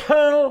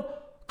eternal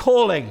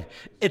calling.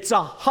 It's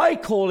a high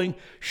calling,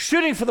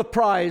 shooting for the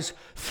prize,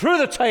 through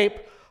the tape,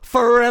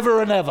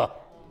 forever and ever.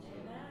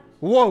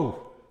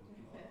 Whoa.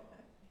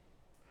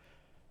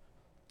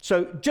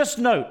 So just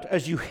note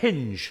as you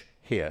hinge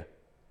here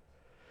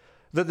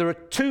that there are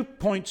 2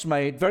 points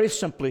made very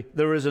simply.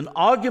 There is an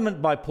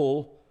argument by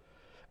Paul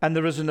and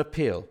there is an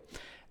appeal.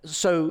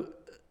 So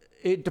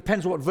it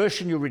depends what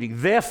version you're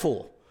reading.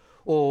 Therefore,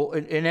 or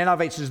in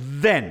NIV it says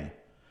then.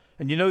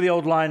 And you know the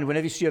old line,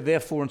 whenever you see a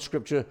therefore in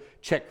Scripture,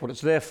 check what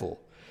it's there for.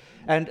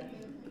 And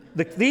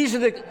these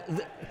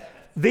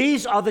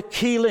are the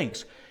key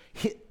links.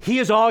 He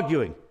is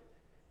arguing.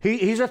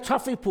 He's a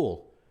toughie,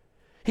 Paul.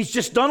 He's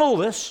just done all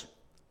this.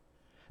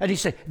 And he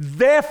said,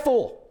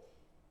 therefore,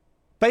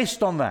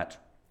 based on that.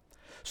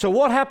 So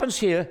what happens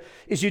here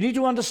is you need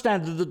to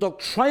understand that the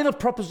doctrinal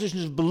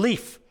propositions of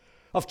belief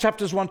of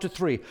chapters 1 to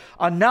 3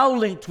 are now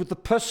linked with the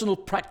personal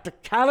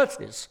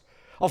practicalities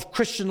of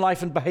Christian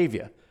life and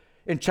behavior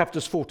in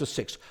chapters 4 to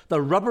 6.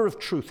 The rubber of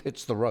truth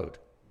hits the road.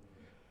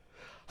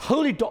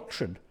 Holy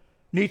doctrine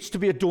needs to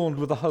be adorned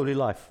with a holy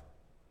life.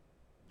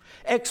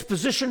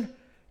 Exposition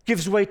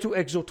gives way to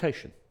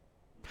exhortation.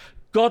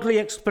 Godly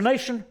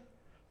explanation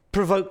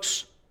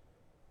provokes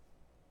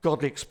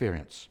godly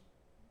experience.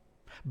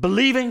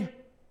 Believing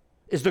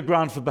is the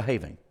ground for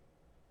behaving.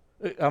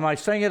 Am I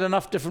saying it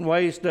enough different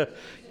ways?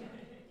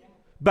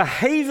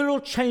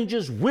 Behavioral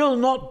changes will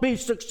not be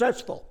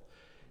successful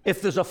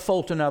if there's a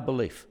fault in our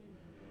belief.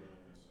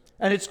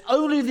 And it's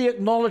only the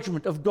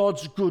acknowledgement of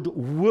God's good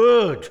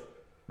word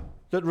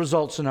that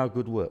results in our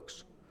good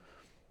works.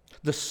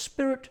 The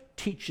Spirit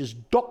teaches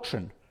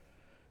doctrine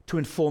to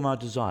inform our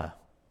desire.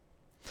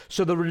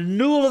 So the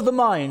renewal of the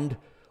mind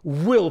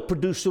will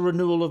produce a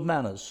renewal of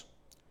manners.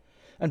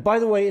 And by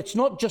the way, it's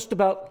not just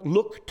about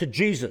look to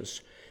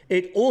Jesus.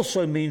 It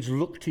also means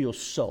look to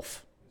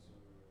yourself.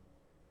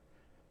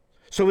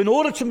 So in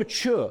order to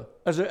mature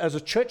as a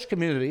church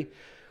community,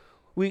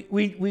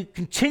 we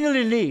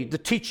continually need the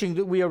teaching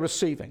that we are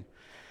receiving.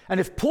 And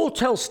if Paul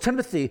tells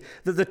Timothy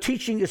that the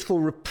teaching is for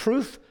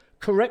reproof,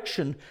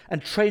 correction,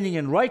 and training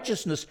in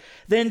righteousness,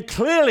 then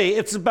clearly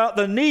it's about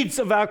the needs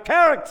of our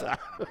character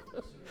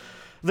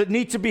that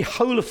need to be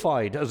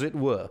holified, as it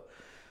were.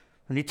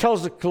 And he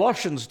tells the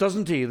Colossians,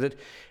 doesn't he, that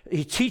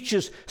he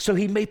teaches so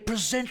he may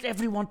present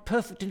everyone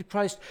perfect in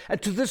Christ.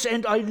 And to this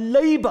end I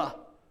labor,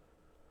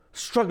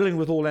 struggling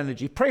with all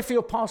energy. Pray for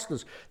your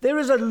pastors. There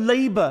is a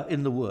labor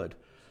in the word.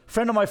 A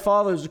friend of my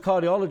father who's a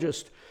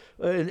cardiologist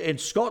in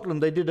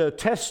Scotland, they did a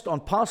test on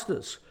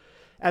pastors.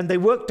 And they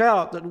worked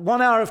out that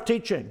 1 hour of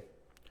teaching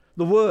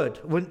the word,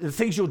 when the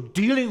things you're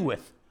dealing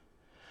with,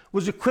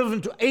 was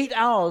equivalent to 8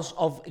 hours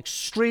of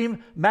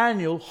extreme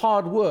manual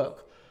hard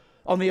work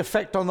on the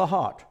effect on the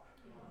heart.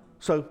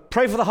 So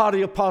pray for the heart of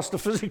your pastor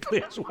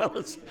physically as well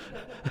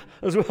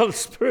as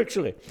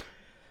spiritually.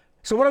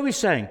 So what are we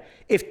saying?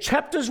 If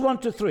chapters 1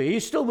 to 3, are you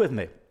still with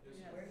me?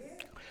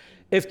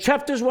 If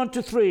chapters 1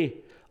 to 3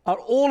 are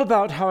all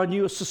about how a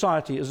new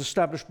society is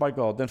established by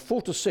God, then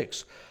 4 to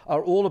 6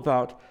 are all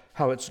about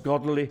how it's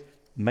godly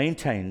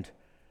maintained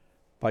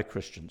by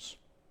Christians.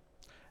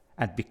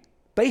 And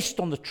based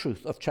on the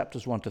truth of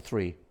chapters 1 to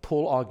 3,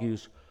 Paul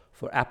argues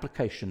for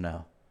application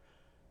now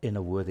in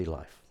a worthy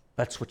life.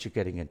 That's what you're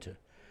getting into.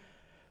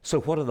 So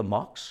what are the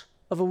marks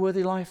of a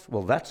worthy life?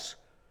 Well, that's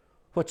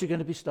what you're going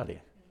to be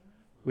studying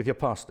with your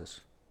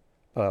pastors.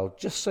 But I'll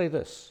just say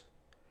this.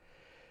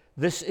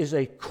 This is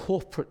a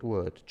corporate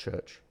word,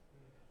 church.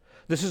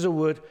 This is a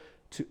word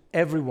to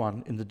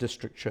everyone in the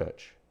district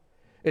church.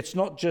 It's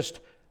not just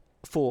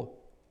for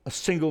a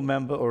single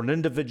member or an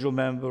individual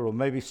member, or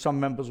maybe some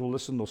members will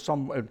listen, or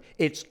some.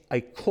 It's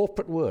a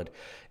corporate word.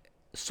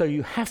 So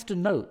you have to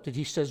note that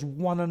he says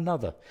one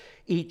another,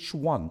 each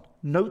one.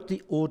 Note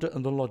the order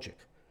and the logic.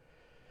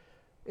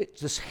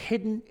 It's this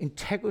hidden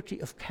integrity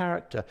of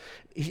character,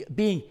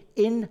 being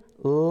in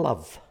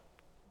love,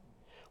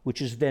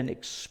 which is then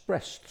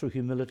expressed through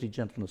humility,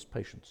 gentleness,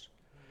 patience,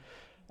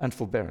 and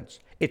forbearance.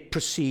 It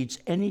precedes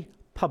any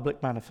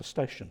public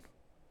manifestation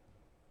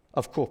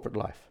of corporate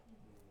life.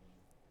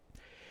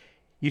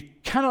 You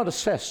cannot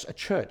assess a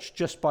church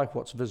just by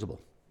what's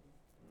visible.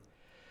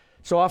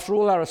 So after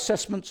all our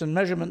assessments and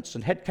measurements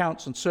and head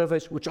counts and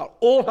surveys, which are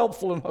all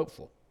helpful and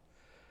hopeful,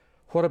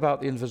 what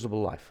about the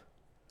invisible life?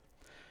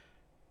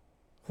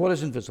 What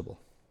is invisible?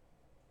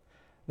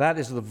 That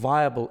is the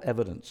viable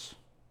evidence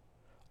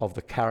of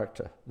the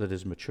character that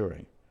is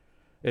maturing.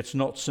 It's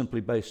not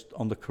simply based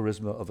on the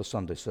charisma of a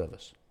Sunday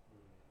service.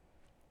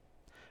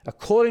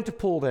 According to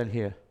Paul then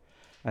here,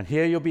 and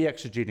here you'll be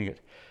exegeting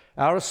it,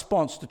 our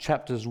response to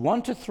chapters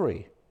 1 to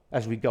 3,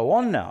 as we go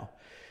on now,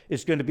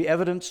 is going to be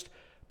evidenced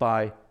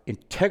by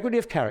integrity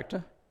of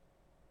character,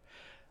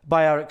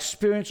 by our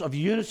experience of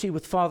unity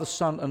with Father,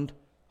 Son, and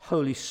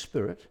Holy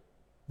Spirit,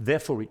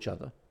 therefore each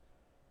other.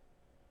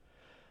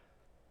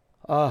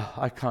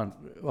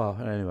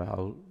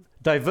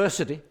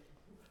 Diversity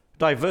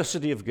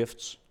of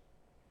gifts.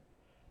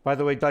 By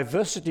the way,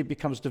 diversity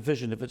becomes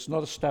division if it's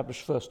not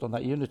established first on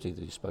that unity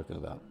that he's spoken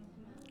about,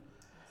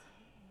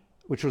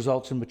 which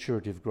results in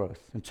maturity of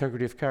growth.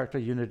 Integrity of character,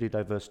 unity,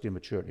 diversity, and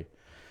maturity.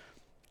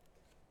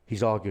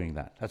 He's arguing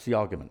that. That's the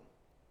argument.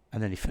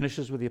 And then he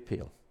finishes with the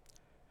appeal.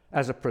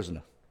 As a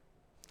prisoner.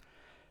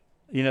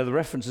 You know, the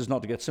reference is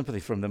not to get sympathy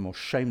from them or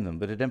shame them,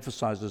 but it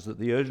emphasizes that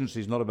the urgency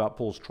is not about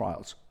Paul's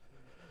trials.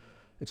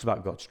 It's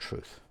about God's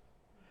truth.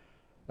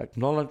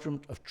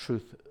 Acknowledgement of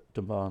truth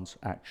demands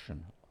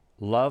action.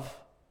 Love,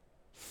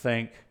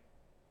 think,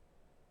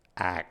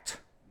 act.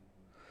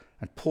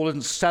 And Paul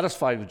isn't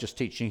satisfied with just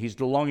teaching. He's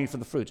longing for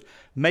the fruits.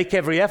 Make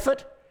every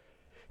effort.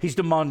 He's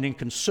demanding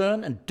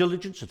concern and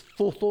diligence and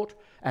forethought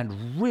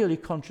and really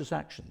conscious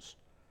actions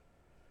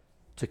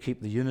to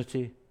keep the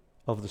unity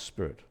of the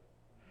Spirit.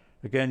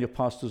 Again, your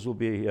pastors will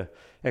be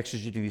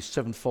exegeting these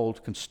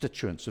sevenfold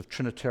constituents of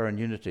Trinitarian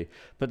unity.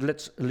 But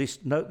let's at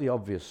least note the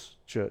obvious,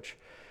 church.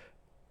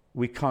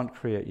 We can't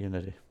create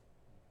unity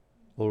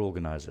or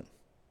organize it.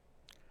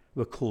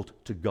 We're called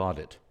to guard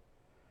it.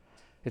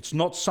 It's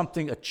not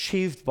something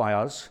achieved by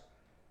us.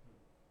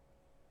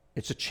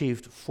 It's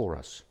achieved for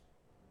us.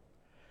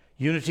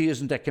 Unity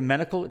isn't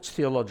ecumenical, it's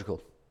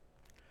theological.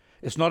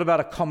 It's not about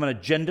a common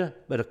agenda,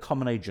 but a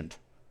common agent,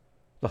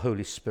 the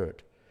Holy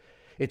Spirit.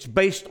 It's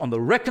based on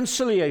the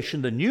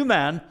reconciliation, the new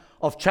man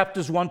of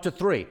chapters 1 to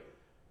 3,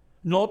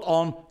 not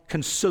on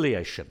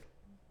conciliation.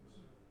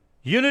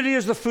 Unity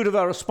is the fruit of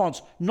our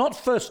response, not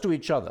first to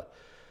each other,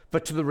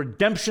 but to the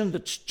redemption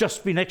that's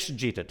just been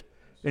exegeted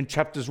in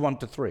chapters 1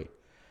 to 3.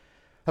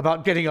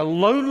 About getting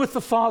alone with the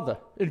Father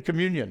in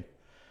communion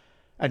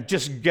and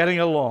just getting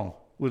along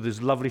with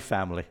his lovely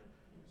family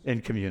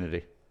in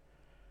community.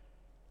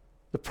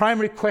 The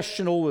primary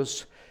question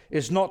always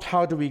is not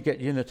how do we get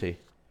unity,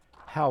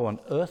 how on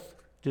earth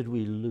did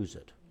we lose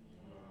it?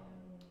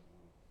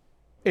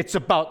 It's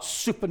about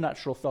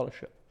supernatural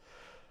fellowship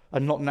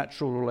and not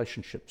natural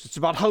relationships. It's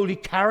about holy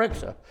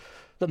character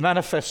that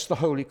manifests the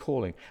holy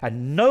calling.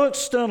 And no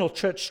external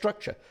church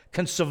structure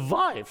can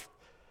survive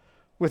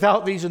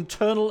without these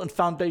internal and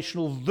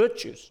foundational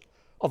virtues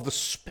of the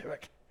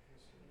Spirit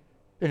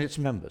in its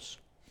members.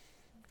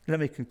 Let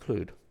me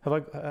conclude. Have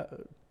I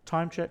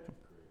time check?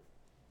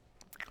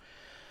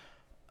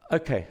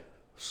 Okay.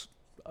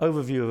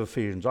 Overview of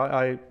Ephesians.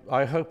 I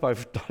hope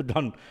I've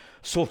done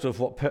sort of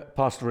what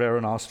Pastor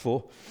Aaron asked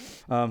for.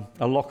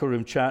 A locker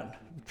room chat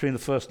between the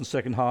first and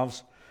second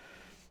halves.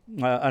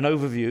 An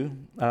overview.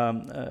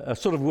 A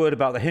sort of word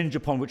about the hinge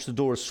upon which the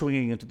door is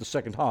swinging into the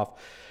second half.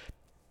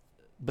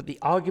 But the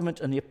argument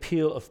and the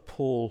appeal of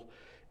Paul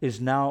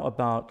is now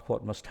about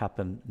what must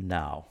happen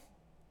now.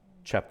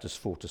 Chapters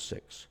 4 to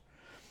 6.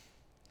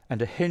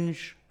 And a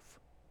hinge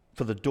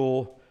for the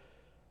door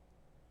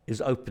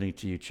is opening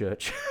to you,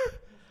 church.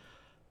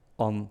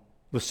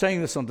 We're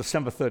saying this on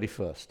December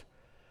 31st,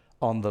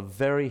 on the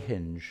very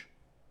hinge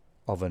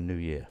of a new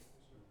year.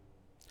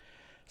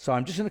 So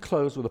I'm just going to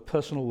close with a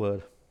personal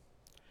word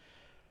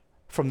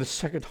from the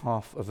second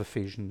half of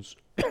Ephesians,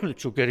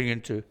 which we're getting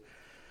into.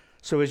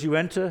 So as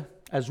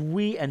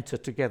we enter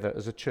together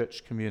as a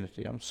church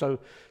community,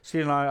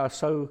 Steve and I are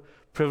so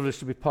privileged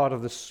to be part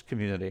of this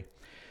community.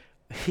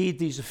 Heed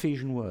these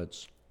Ephesian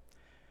words.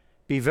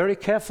 Be very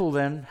careful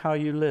then how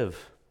you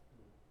live.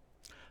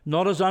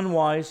 Not as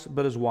unwise,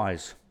 but as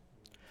wise,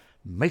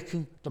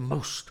 making the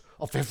most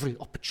of every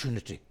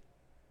opportunity,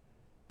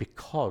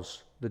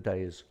 because the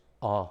days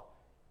are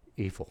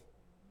evil.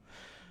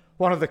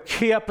 One of the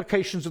key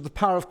applications of the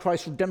power of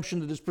Christ's redemption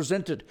that is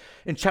presented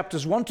in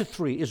chapters 1 to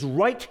 3 is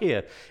right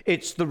here.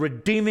 It's the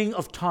redeeming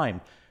of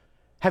time.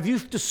 Have you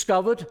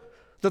discovered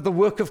that the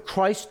work of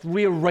Christ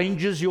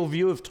rearranges your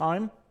view of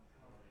time?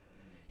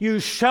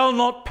 You shall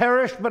not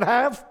perish, but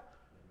have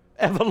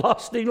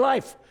everlasting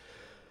life.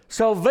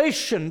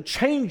 Salvation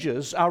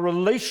changes our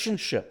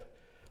relationship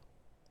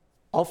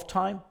of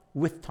time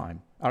with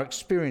time, our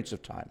experience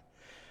of time.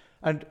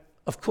 And,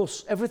 of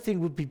course,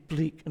 everything would be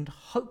bleak and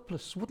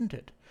hopeless, wouldn't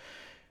it?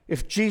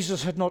 If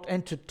Jesus had not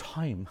entered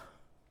time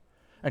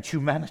and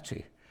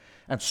humanity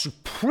and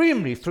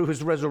supremely through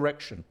his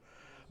resurrection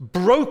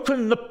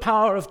broken the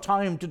power of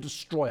time to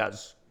destroy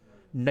us,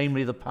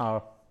 namely the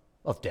power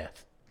of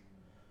death.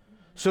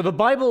 So the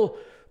Bible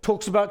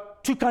talks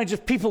about two kinds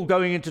of people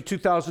going into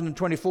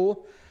 2024.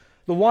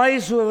 The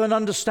wise who have an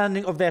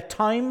understanding of their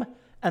time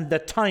and their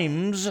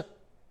times,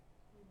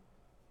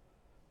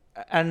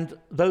 and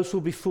those who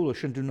will be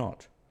foolish and do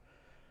not.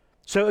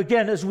 So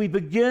again, as we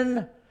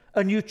begin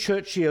a new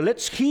church year,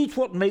 let's heed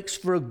what makes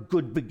for a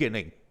good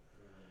beginning.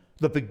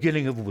 The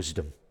beginning of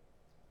wisdom.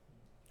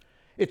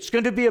 It's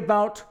going to be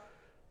about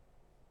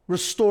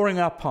restoring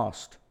our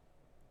past.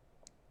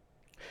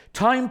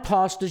 Time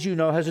past, as you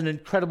know, has an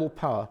incredible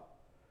power.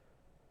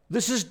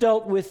 This is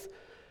dealt with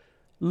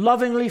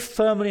lovingly,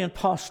 firmly, and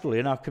pastorally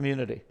in our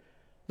community.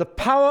 The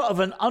power of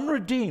an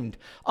unredeemed,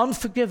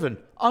 unforgiven,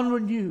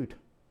 unrenewed,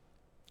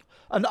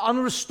 an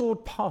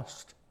unrestored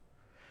past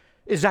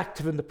is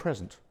active in the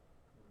present.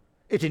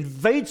 It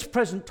invades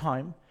present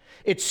time.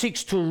 It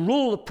seeks to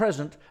rule the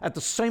present at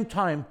the same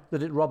time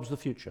that it robs the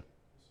future.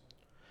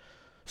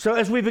 So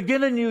as we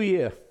begin a new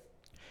year,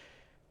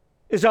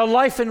 is our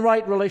life in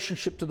right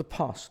relationship to the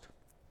past?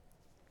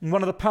 And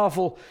one of the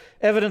powerful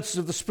evidences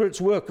of the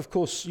Spirit's work, of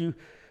course,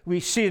 we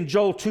see in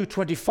Joel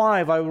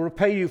 2:25, I will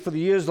repay you for the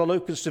years the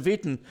locusts have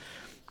eaten.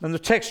 And the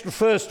text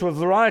refers to a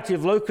variety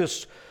of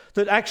locusts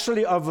that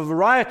actually are a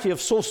variety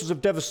of sources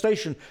of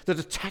devastation that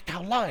attack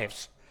our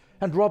lives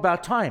and rob our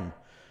time.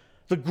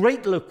 The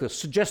great locusts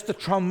suggest the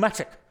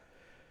traumatic,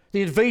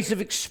 the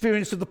invasive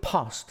experience of the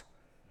past.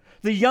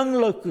 The young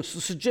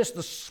locusts suggest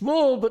the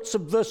small but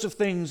subversive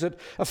things that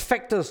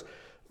affect us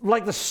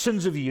like the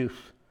sins of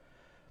youth.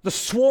 The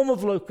swarm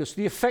of locusts,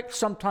 the effect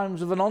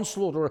sometimes of an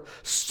onslaught or a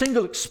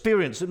single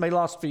experience that may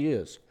last for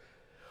years.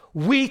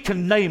 We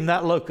can name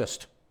that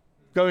locust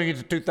going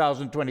into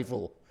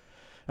 2024.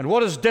 And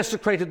what has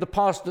desecrated the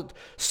past that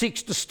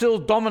seeks to still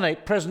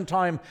dominate present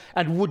time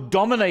and would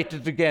dominate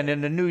it again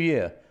in the new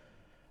year,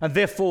 and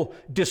therefore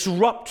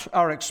disrupt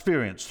our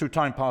experience through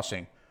time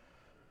passing?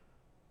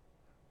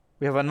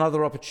 We have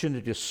another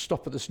opportunity to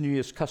stop at this New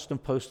Year's custom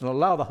post and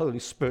allow the Holy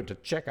Spirit to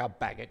check our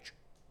baggage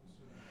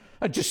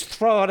and just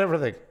throw out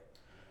everything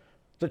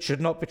that should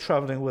not be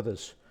traveling with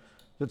us,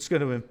 that's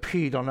going to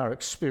impede on our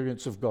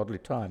experience of godly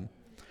time.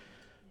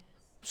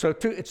 So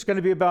it's going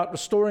to be about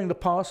restoring the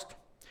past.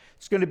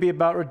 It's going to be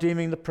about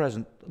redeeming the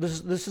present.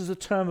 This is the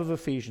term of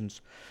Ephesians.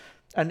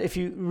 And if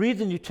you read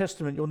the New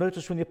Testament, you'll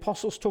notice when the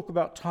apostles talk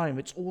about time,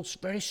 it's all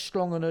very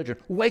strong and urgent.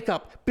 Wake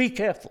up, be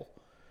careful.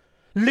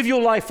 Live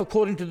your life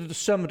according to the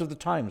discernment of the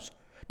times.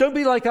 Don't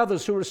be like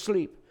others who are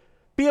asleep.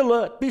 Be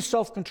alert, be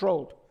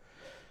self-controlled.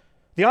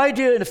 The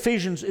idea in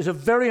Ephesians is a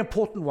very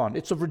important one.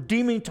 It's a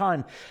redeeming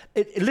time.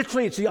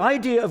 Literally, it's the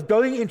idea of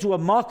going into a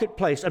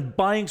marketplace and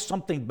buying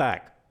something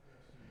back.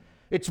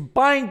 It's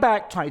buying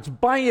back time. It's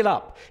buying it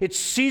up. It's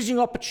seizing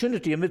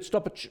opportunity amidst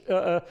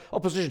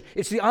opposition.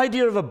 It's the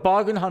idea of a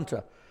bargain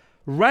hunter,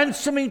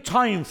 ransoming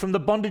time from the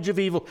bondage of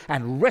evil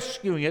and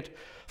rescuing it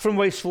from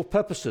wasteful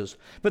purposes.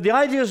 But the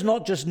idea is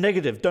not just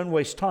negative, don't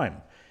waste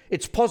time.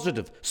 It's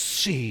positive,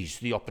 seize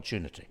the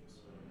opportunity.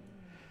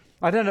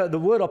 I don't know, the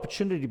word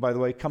opportunity, by the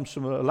way, comes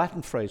from a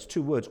Latin phrase,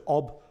 2 words,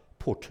 ob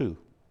portu.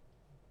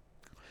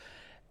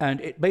 And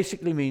it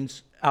basically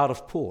means out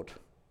of port.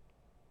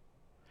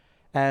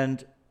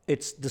 And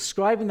it's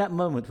describing that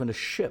moment when a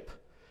ship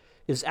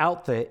is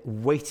out there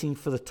waiting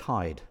for the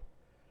tide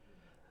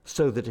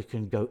so that it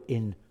can go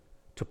into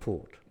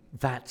port.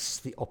 That's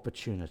the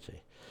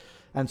opportunity.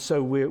 And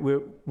so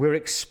we're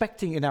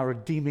expecting in our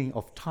redeeming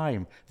of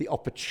time the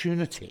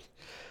opportunity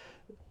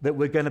that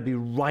we're going to be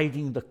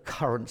riding the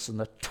currents and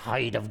the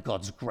tide of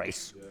God's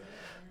grace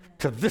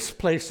to this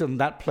place and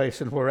that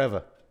place and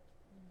wherever.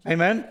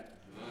 Amen?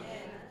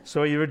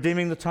 So are you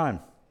redeeming the time?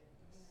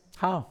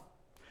 How?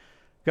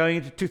 Going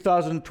into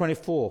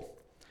 2024,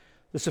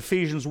 this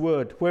Ephesians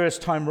word, where is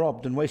time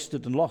robbed and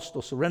wasted and lost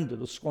or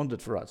surrendered or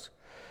squandered for us?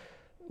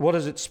 What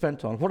is it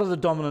spent on? What are the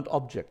dominant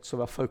objects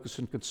of our focus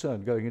and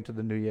concern going into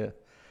the new year?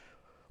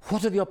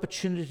 What are the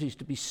opportunities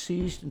to be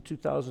seized in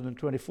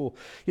 2024?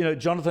 You know,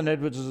 Jonathan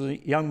Edwards, as a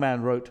young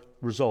man, wrote,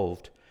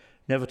 resolved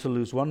never to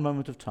lose one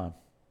moment of time,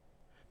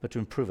 but to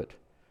improve it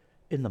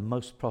in the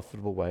most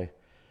profitable way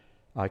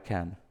I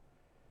can.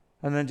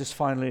 And then just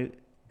finally,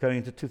 going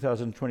into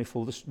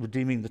 2024, this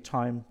redeeming the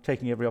time,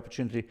 taking every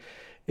opportunity,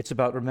 it's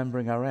about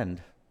remembering our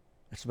end.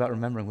 It's about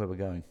remembering where we're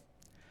going.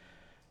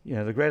 You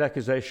know, the great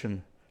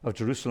accusation of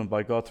Jerusalem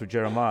by God through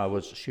Jeremiah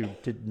was she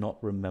did not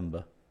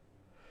remember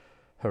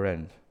her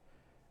end.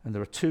 And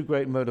there are 2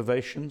 great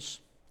motivations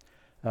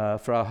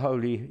for our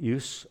holy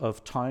use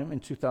of time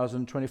in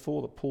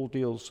 2024 that Paul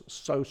deals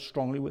so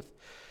strongly with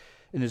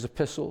in his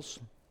epistles.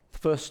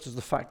 First is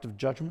the fact of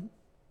judgment.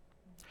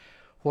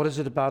 What is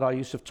it about our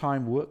use of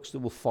time works that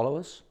will follow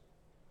us?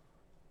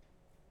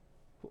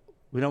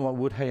 We don't want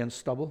wood, hay, and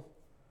stubble.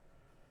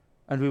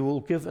 And we will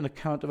give an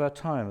account of our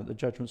time at the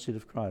judgment seat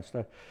of Christ.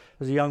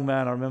 As a young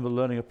man, I remember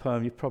learning a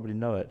poem, you probably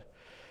know it,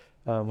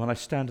 when I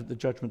stand at the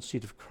judgment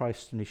seat of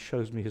Christ and he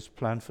shows me his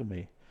plan for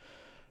me.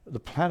 The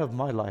plan of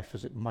my life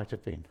as it might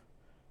have been,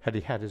 had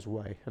he had his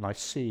way. And I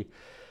see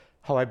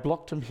how I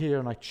blocked him here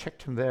and I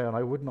checked him there and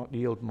I would not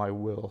yield my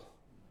will.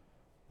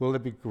 Will there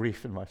be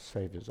grief in my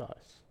Saviour's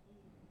eyes?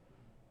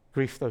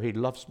 Grief though he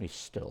loves me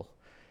still.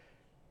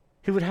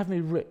 He would have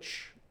me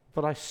rich,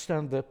 but I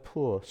stand there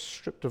poor,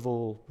 stripped of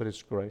all but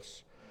his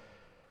grace.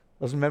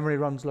 As memory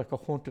runs like a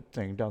haunted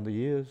thing down the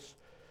years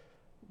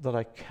that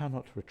I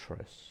cannot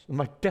retrace, and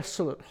my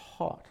desolate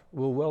heart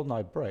will well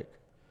nigh break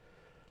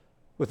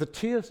with the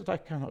tears that I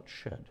cannot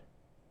shed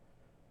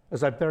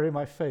as I bury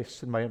my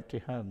face in my empty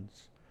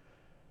hands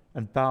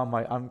and bow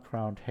my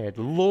uncrowned head.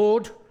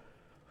 Lord,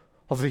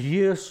 of the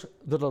years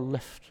that are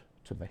left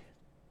to me,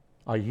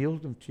 I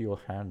yield them to your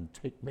hand.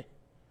 Take me,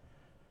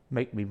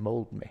 make me,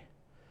 mold me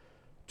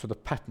to the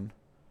pattern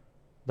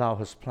thou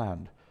hast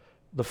planned.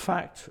 The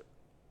fact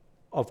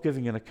of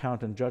giving an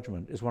account and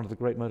judgment is one of the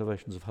great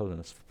motivations of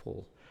holiness for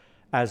Paul,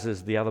 as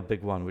is the other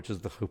big one, which is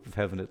the hope of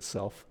heaven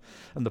itself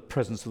and the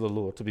presence of the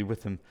Lord to be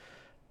with him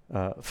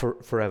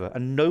forever.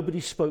 And nobody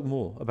spoke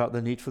more about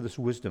the need for this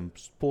wisdom,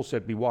 Paul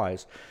said, be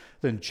wise,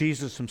 than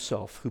Jesus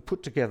himself, who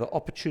put together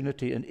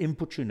opportunity and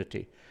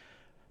importunity.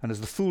 And as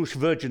the foolish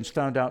virgins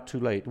found out too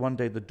late, one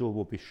day the door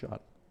will be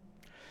shut.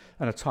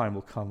 And a time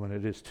will come when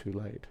it is too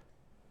late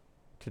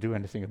to do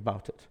anything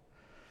about it.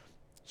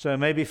 So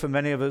maybe for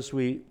many of us,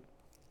 we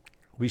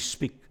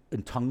speak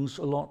in tongues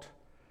a lot.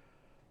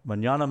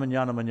 Mañana,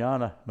 mañana,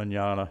 mañana,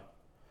 mañana.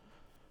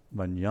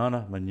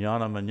 Mañana,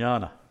 mañana,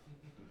 mañana.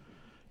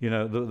 You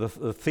know,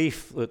 the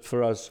thief that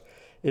for us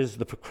is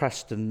the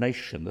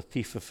procrastination, the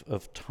thief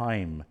of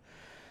time.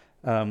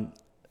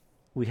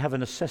 We have a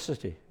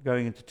necessity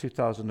going into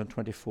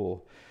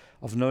 2024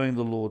 of knowing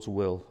the Lord's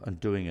will and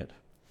doing it.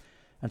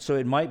 And so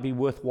it might be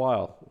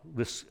worthwhile,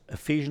 this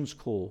Ephesians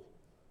call,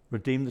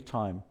 redeem the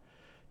time.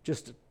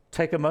 Just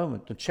take a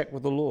moment and check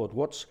with the Lord.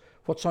 What's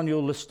on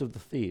your list of the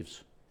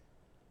thieves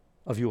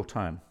of your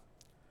time?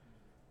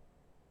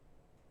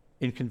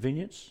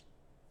 Inconvenience?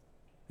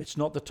 It's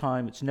not the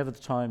time, it's never the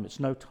time, it's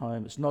no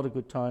time, it's not a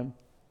good time.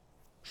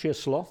 Sheer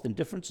sloth,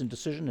 indifference,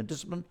 indecision,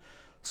 indiscipline,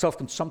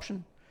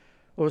 self-consumption,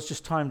 or is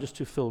just time just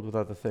too filled with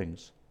other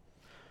things?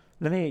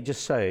 Let me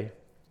just say,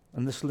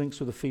 and this links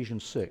with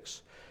Ephesians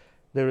 6,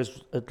 there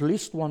is at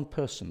least one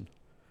person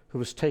who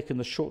has taken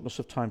the shortness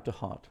of time to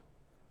heart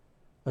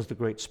as the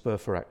great spur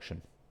for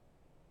action.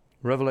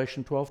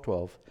 Revelation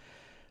 12:12,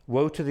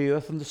 woe to the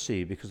earth and the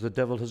sea, because the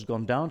devil has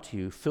gone down to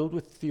you, filled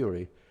with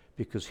fury,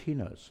 because he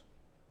knows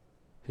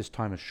his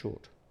time is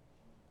short.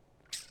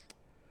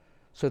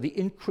 So the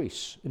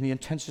increase in the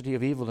intensity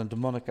of evil and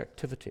demonic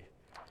activity,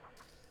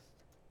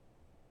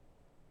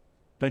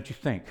 don't you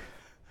think,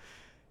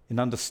 in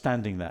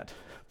understanding that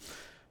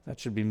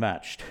should be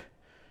matched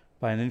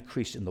by an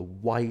increase in the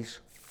wise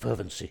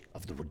fervency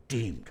of the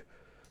redeemed,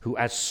 who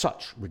as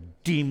such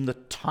redeem the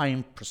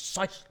time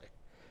precisely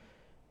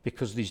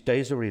because these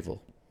days are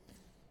evil.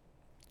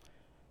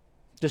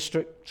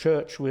 District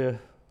Church, we're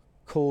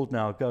called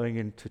now going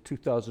into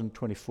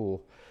 2024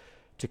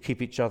 to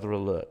keep each other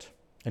alert.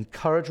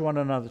 Encourage one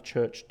another,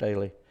 church,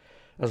 daily,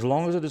 as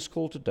long as it is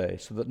called today,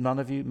 so that none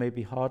of you may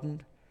be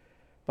hardened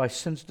by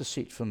sin's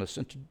deceitfulness.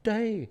 And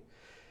today,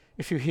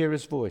 if you hear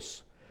his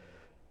voice,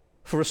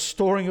 for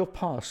restoring your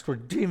past,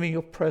 redeeming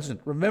your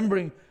present,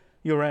 remembering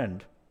your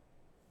end,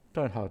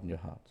 don't harden your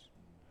hearts.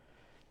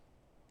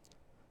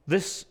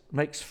 This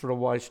makes for a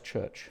wise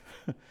church.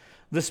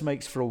 This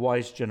makes for a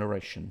wise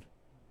generation.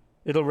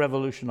 It'll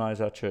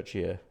revolutionize our church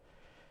year.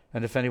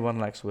 And if anyone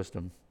lacks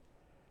wisdom,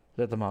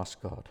 let them ask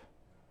God,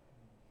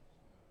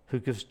 who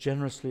gives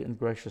generously and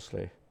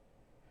graciously.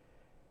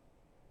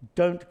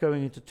 Don't,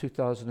 going into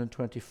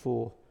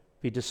 2024,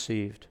 be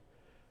deceived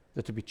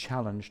that to be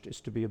challenged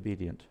is to be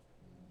obedient.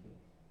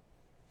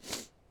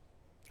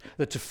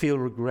 That to feel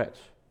regret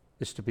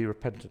is to be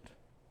repentant.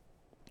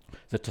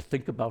 That to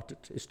think about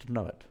it is to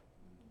know it.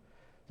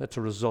 That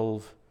to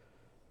resolve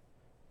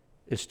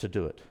is to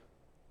do it.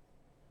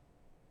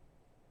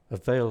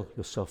 Avail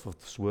yourself of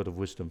this word of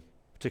wisdom,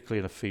 particularly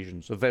in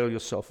Ephesians. Avail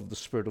yourself of the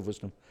spirit of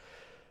wisdom.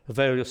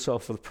 Avail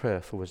yourself of the prayer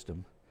for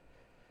wisdom.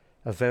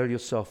 Avail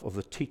yourself of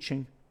the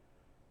teaching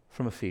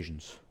from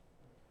Ephesians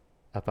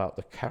about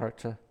the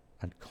character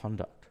and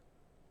conduct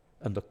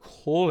and the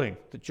calling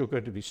that you're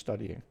going to be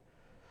studying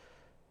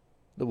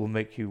that will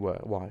make you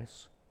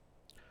wise.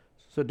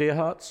 So, dear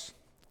hearts,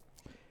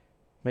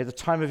 may the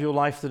time of your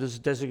life that is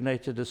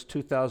designated as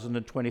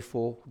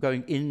 2024,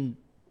 going in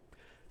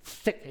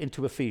thick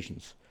into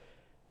Ephesians,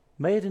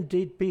 may it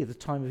indeed be the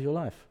time of your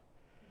life,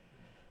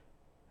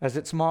 as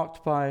it's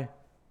marked by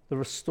the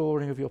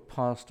restoring of your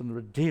past and the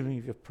redeeming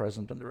of your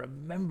present and the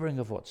remembering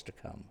of what's to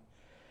come.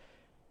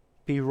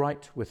 Be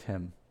right with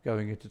him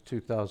going into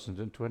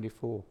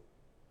 2024.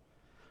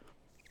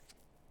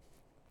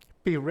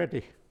 Be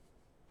ready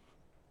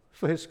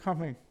for his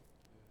coming.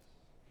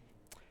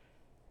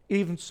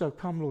 Even so,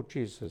 come, Lord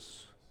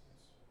Jesus.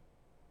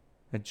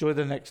 Enjoy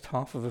the next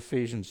half of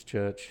Ephesians,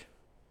 church.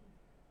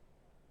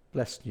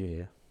 Blessed New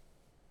Year.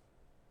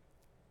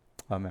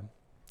 Amen.